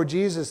stand before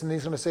Jesus, and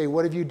he's going to say,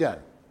 what have you done?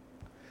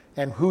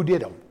 And who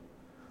did them?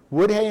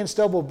 Wood, hay, and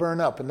stubble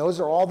burn up, and those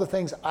are all the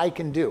things I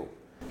can do.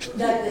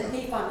 The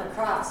thief on the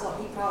cross, so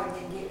he probably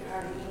didn't get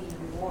hardly any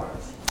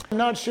rewards. I'm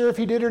not sure if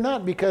he did or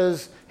not,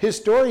 because his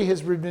story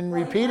has been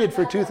repeated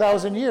for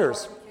 2,000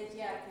 years.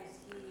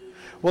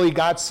 Well, he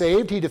got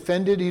saved. He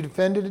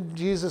defended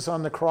Jesus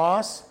on the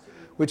cross,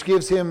 which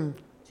gives him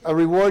a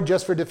reward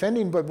just for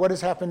defending, but what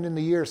has happened in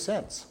the years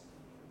since?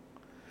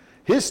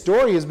 His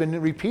story has been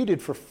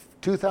repeated for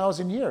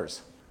 2,000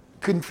 years.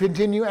 Could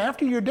continue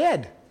after you're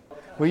dead.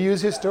 We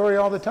use his story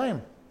all the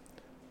time.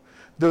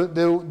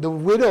 The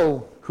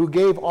widow who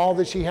gave all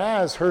that she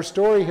has, her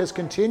story has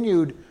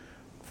continued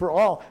for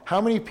all.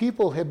 How many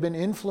people have been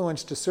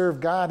influenced to serve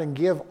God and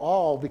give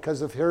all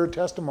because of her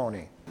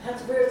testimony?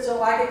 That's weird,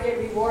 so I could get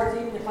rewards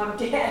even if I'm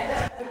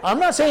dead. I'm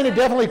not saying it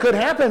definitely could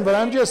happen, but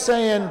I'm just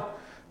saying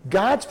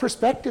God's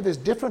perspective is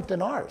different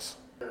than ours.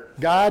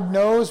 God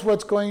knows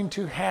what's going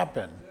to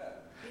happen.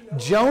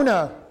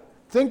 Jonah,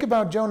 think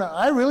about Jonah.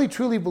 I really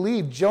truly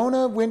believe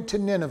Jonah went to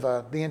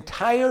Nineveh. The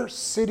entire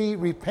city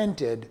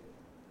repented.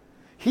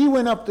 He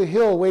went up the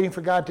hill waiting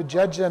for God to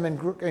judge them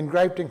and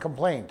griped and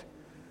complained.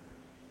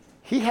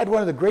 He had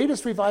one of the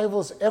greatest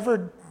revivals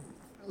ever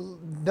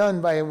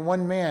done by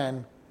one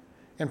man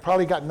and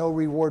probably got no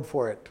reward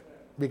for it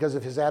because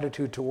of his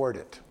attitude toward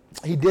it.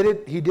 He did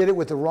it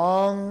with the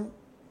wrong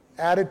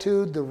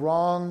attitude,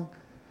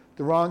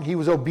 he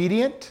was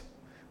obedient,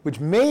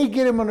 which may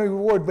get him a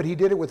reward, but he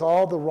did it with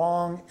all the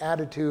wrong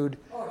attitude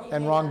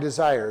and wrong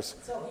desires.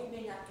 So he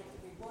may not get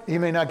the reward. He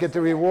may not get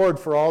the reward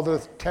for all the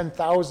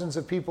 10,000s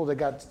of people that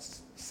got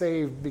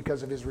saved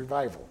because of his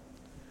revival.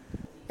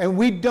 And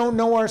we don't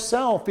know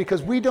ourselves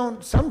because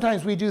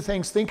sometimes we do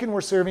things thinking we're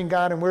serving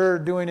God and we're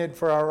doing it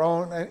for our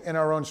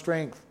own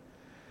strength.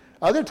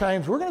 Other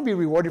times we're going to be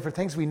rewarded for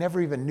things we never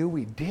even knew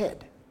we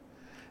did.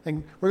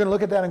 And we're going to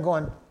look at that and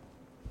going,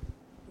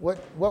 what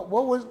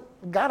was,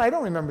 God, I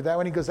don't remember that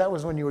one. He goes, that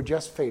was when you were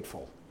just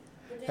faithful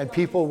and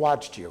people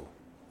watched you.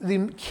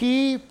 The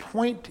key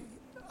point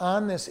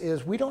on this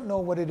is we don't know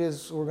what it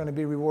is we're going to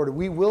be rewarded.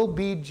 We will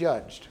be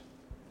judged.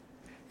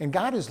 And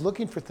God is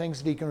looking for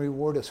things that he can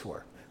reward us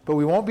for. But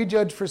we won't be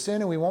judged for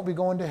sin and we won't be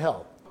going to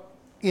hell.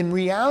 In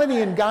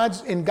reality, in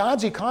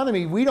God's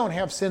economy, we don't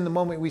have sin the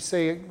moment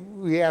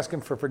we ask him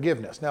for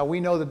forgiveness. Now,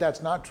 we know that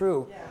that's not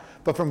true. Yeah.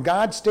 But from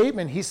God's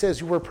statement, he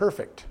says we're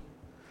perfect.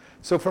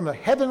 So from a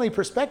heavenly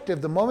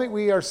perspective, the moment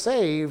we are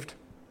saved,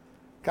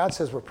 God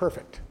says we're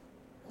perfect.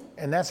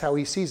 And that's how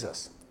he sees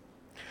us.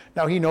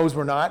 Now, he knows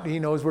we're not. He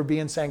knows we're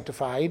being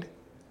sanctified.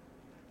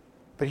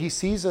 But he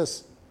sees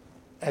us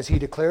as he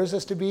declares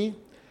us to be.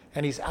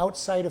 And he's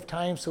outside of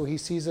time, so he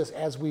sees us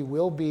as we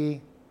will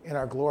be in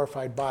our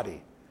glorified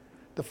body.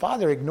 The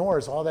Father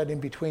ignores all that in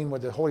between where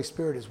the Holy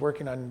Spirit is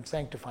working on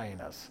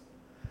sanctifying us.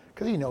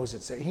 Because he knows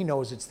it's there. He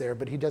knows it's there,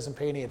 but he doesn't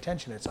pay any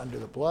attention. It's under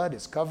the blood,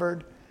 it's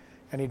covered,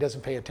 and he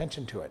doesn't pay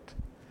attention to it.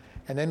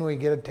 And then when we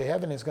get to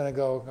heaven, he's going to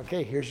go,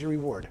 okay, here's your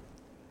reward.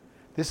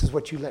 This is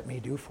what you let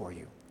me do for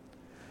you.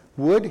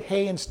 Wood,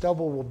 hay, and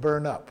stubble will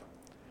burn up.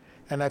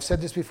 And I've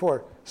said this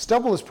before,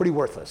 stubble is pretty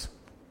worthless.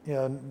 You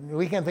know,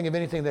 we can't think of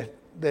anything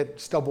that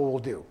stubble will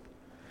do.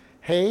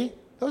 Hay,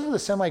 those are the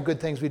semi-good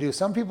things we do.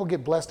 Some people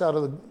get blessed out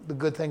of the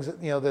good things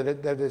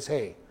that is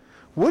hay.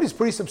 Wood is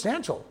pretty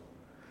substantial.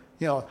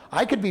 You know,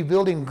 I could be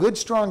building good,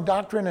 strong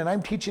doctrine, and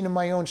I'm teaching in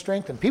my own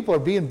strength, and people are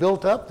being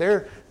built up.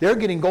 They're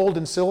getting gold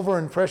and silver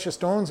and precious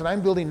stones, and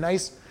I'm building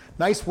nice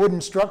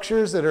wooden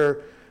structures that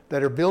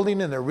are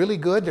building, and they're really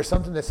good. There's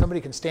something that somebody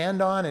can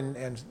stand on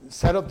and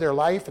set up their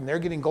life, and they're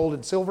getting gold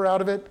and silver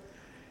out of it.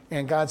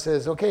 And God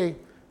says, okay,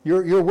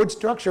 your wood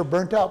structure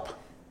burnt up.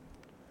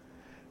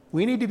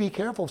 We need to be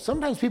careful.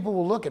 Sometimes people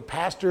will look at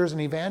pastors and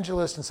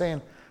evangelists and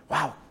saying,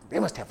 wow, they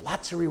must have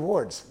lots of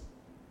rewards.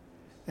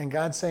 And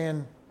God's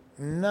saying,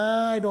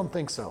 nah, I don't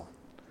think so.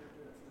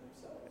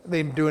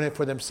 They're doing it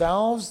for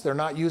themselves. They're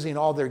not using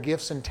all their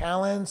gifts and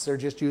talents. They're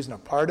just using a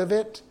part of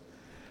it.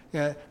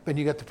 Yeah, but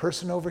you got the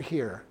person over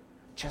here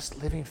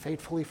just living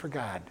faithfully for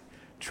God,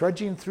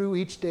 trudging through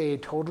each day,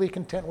 totally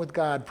content with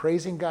God,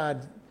 praising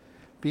God,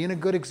 being a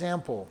good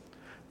example.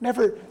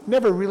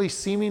 Never really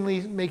seemingly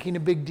making a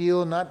big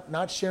deal,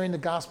 not sharing the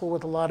gospel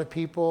with a lot of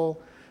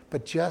people,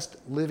 but just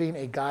living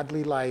a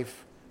godly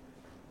life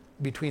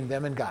between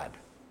them and God.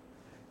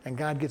 And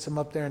God gets them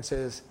up there and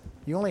says,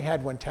 you only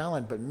had one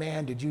talent, but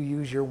man, did you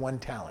use your one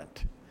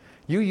talent.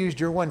 You used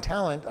your one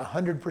talent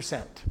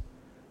 100%.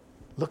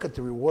 Look at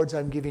the rewards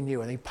I'm giving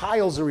you. And he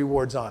piles the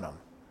rewards on them.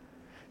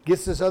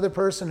 Gets this other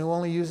person who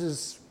only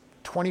uses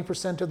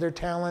 20% of their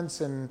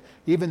talents, and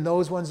even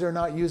those ones they're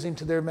not using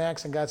to their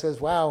max, and God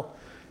says, wow,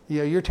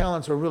 yeah, your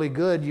talents were really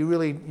good.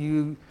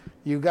 You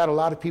got a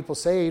lot of people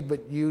saved,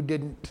 but you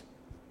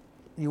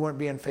weren't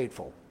being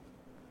faithful.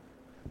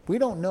 We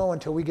don't know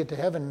until we get to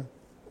heaven,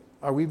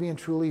 are we being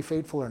truly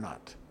faithful or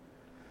not?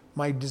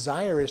 My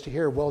desire is to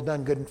hear, well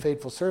done, good and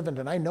faithful servant.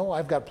 And I know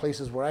I've got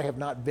places where I have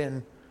not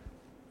been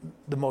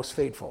the most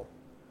faithful.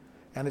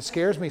 And it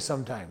scares me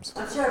sometimes.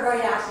 I'm sure I've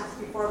already asked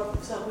this before,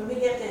 so when we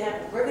get to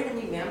heaven, we're going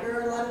to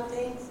remember a lot of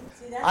things.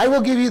 See that? I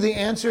will give you the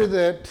answer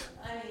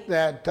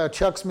that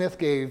Chuck Smith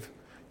gave.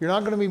 You're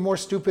not going to be more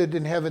stupid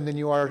in heaven than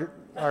you are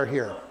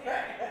here.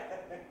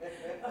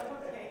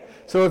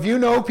 So if you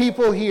know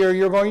people here,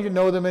 you're going to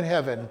know them in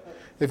heaven.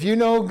 If you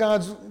know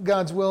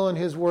God's will and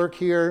his work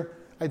here,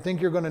 I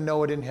think you're going to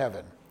know it in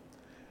heaven.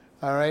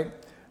 All right?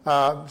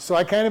 So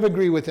I kind of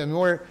agree with him.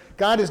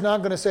 God is not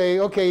going to say,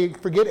 okay,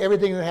 forget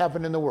everything that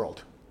happened in the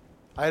world.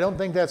 I don't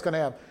think that's going to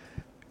happen.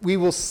 We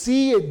will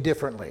see it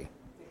differently.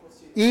 We'll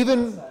see the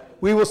Even side.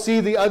 we will see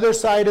the other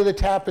side of the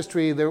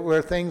tapestry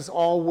where things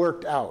all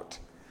worked out.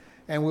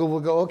 And we will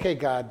go, okay,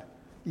 God,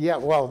 yeah,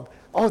 well,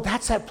 oh,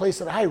 that's that place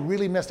that I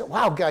really messed up.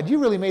 Wow, God, you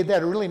really made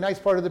that a really nice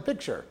part of the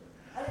picture.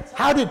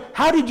 How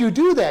did you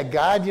do that,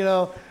 God? You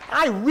know,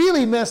 I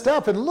really messed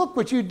up, and look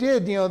what you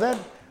did. You know,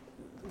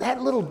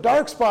 that little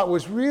dark spot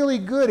was really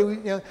good.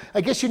 You know,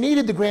 I guess you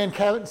needed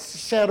the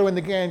shadow in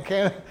the Grand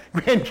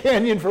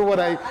Canyon for what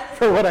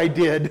I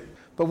did.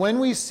 But when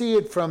we see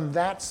it from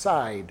that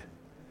side,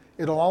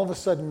 it'll all of a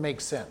sudden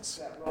make sense.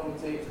 That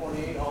Romans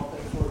 8:28, all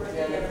things work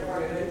together for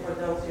good. For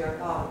those who are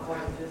called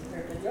according to His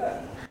purpose.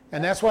 Good.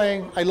 And that's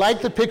why I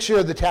like the picture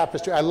of the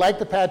tapestry. I like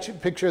the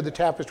picture of the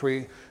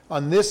tapestry.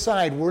 On this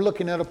side, we're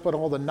looking up at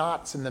all the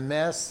knots and the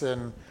mess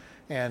and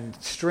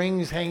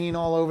strings hanging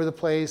all over the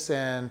place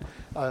and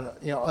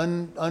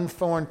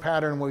unformed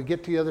pattern. When we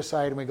get to the other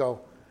side and we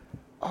go,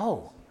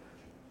 oh,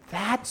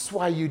 that's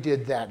why you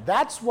did that.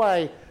 That's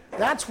where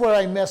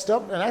I messed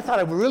up. And I thought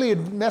I really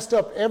had messed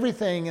up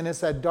everything. And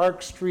it's that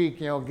dark streak,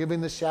 giving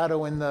the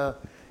shadow in the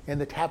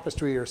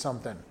tapestry or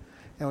something.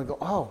 And we go,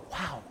 oh,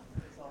 wow.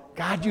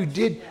 God, you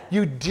did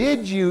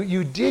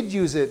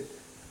use it.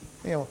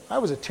 I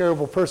was a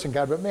terrible person,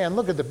 God, but man,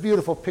 look at the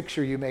beautiful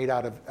picture you made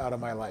out of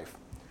my life.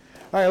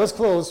 All right, let's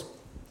close.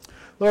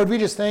 Lord, we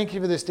just thank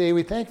you for this day.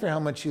 We thank you for how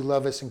much you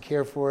love us and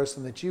care for us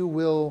and that you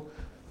will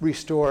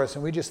restore us.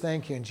 And we just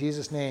thank you in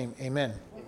Jesus' name. Amen.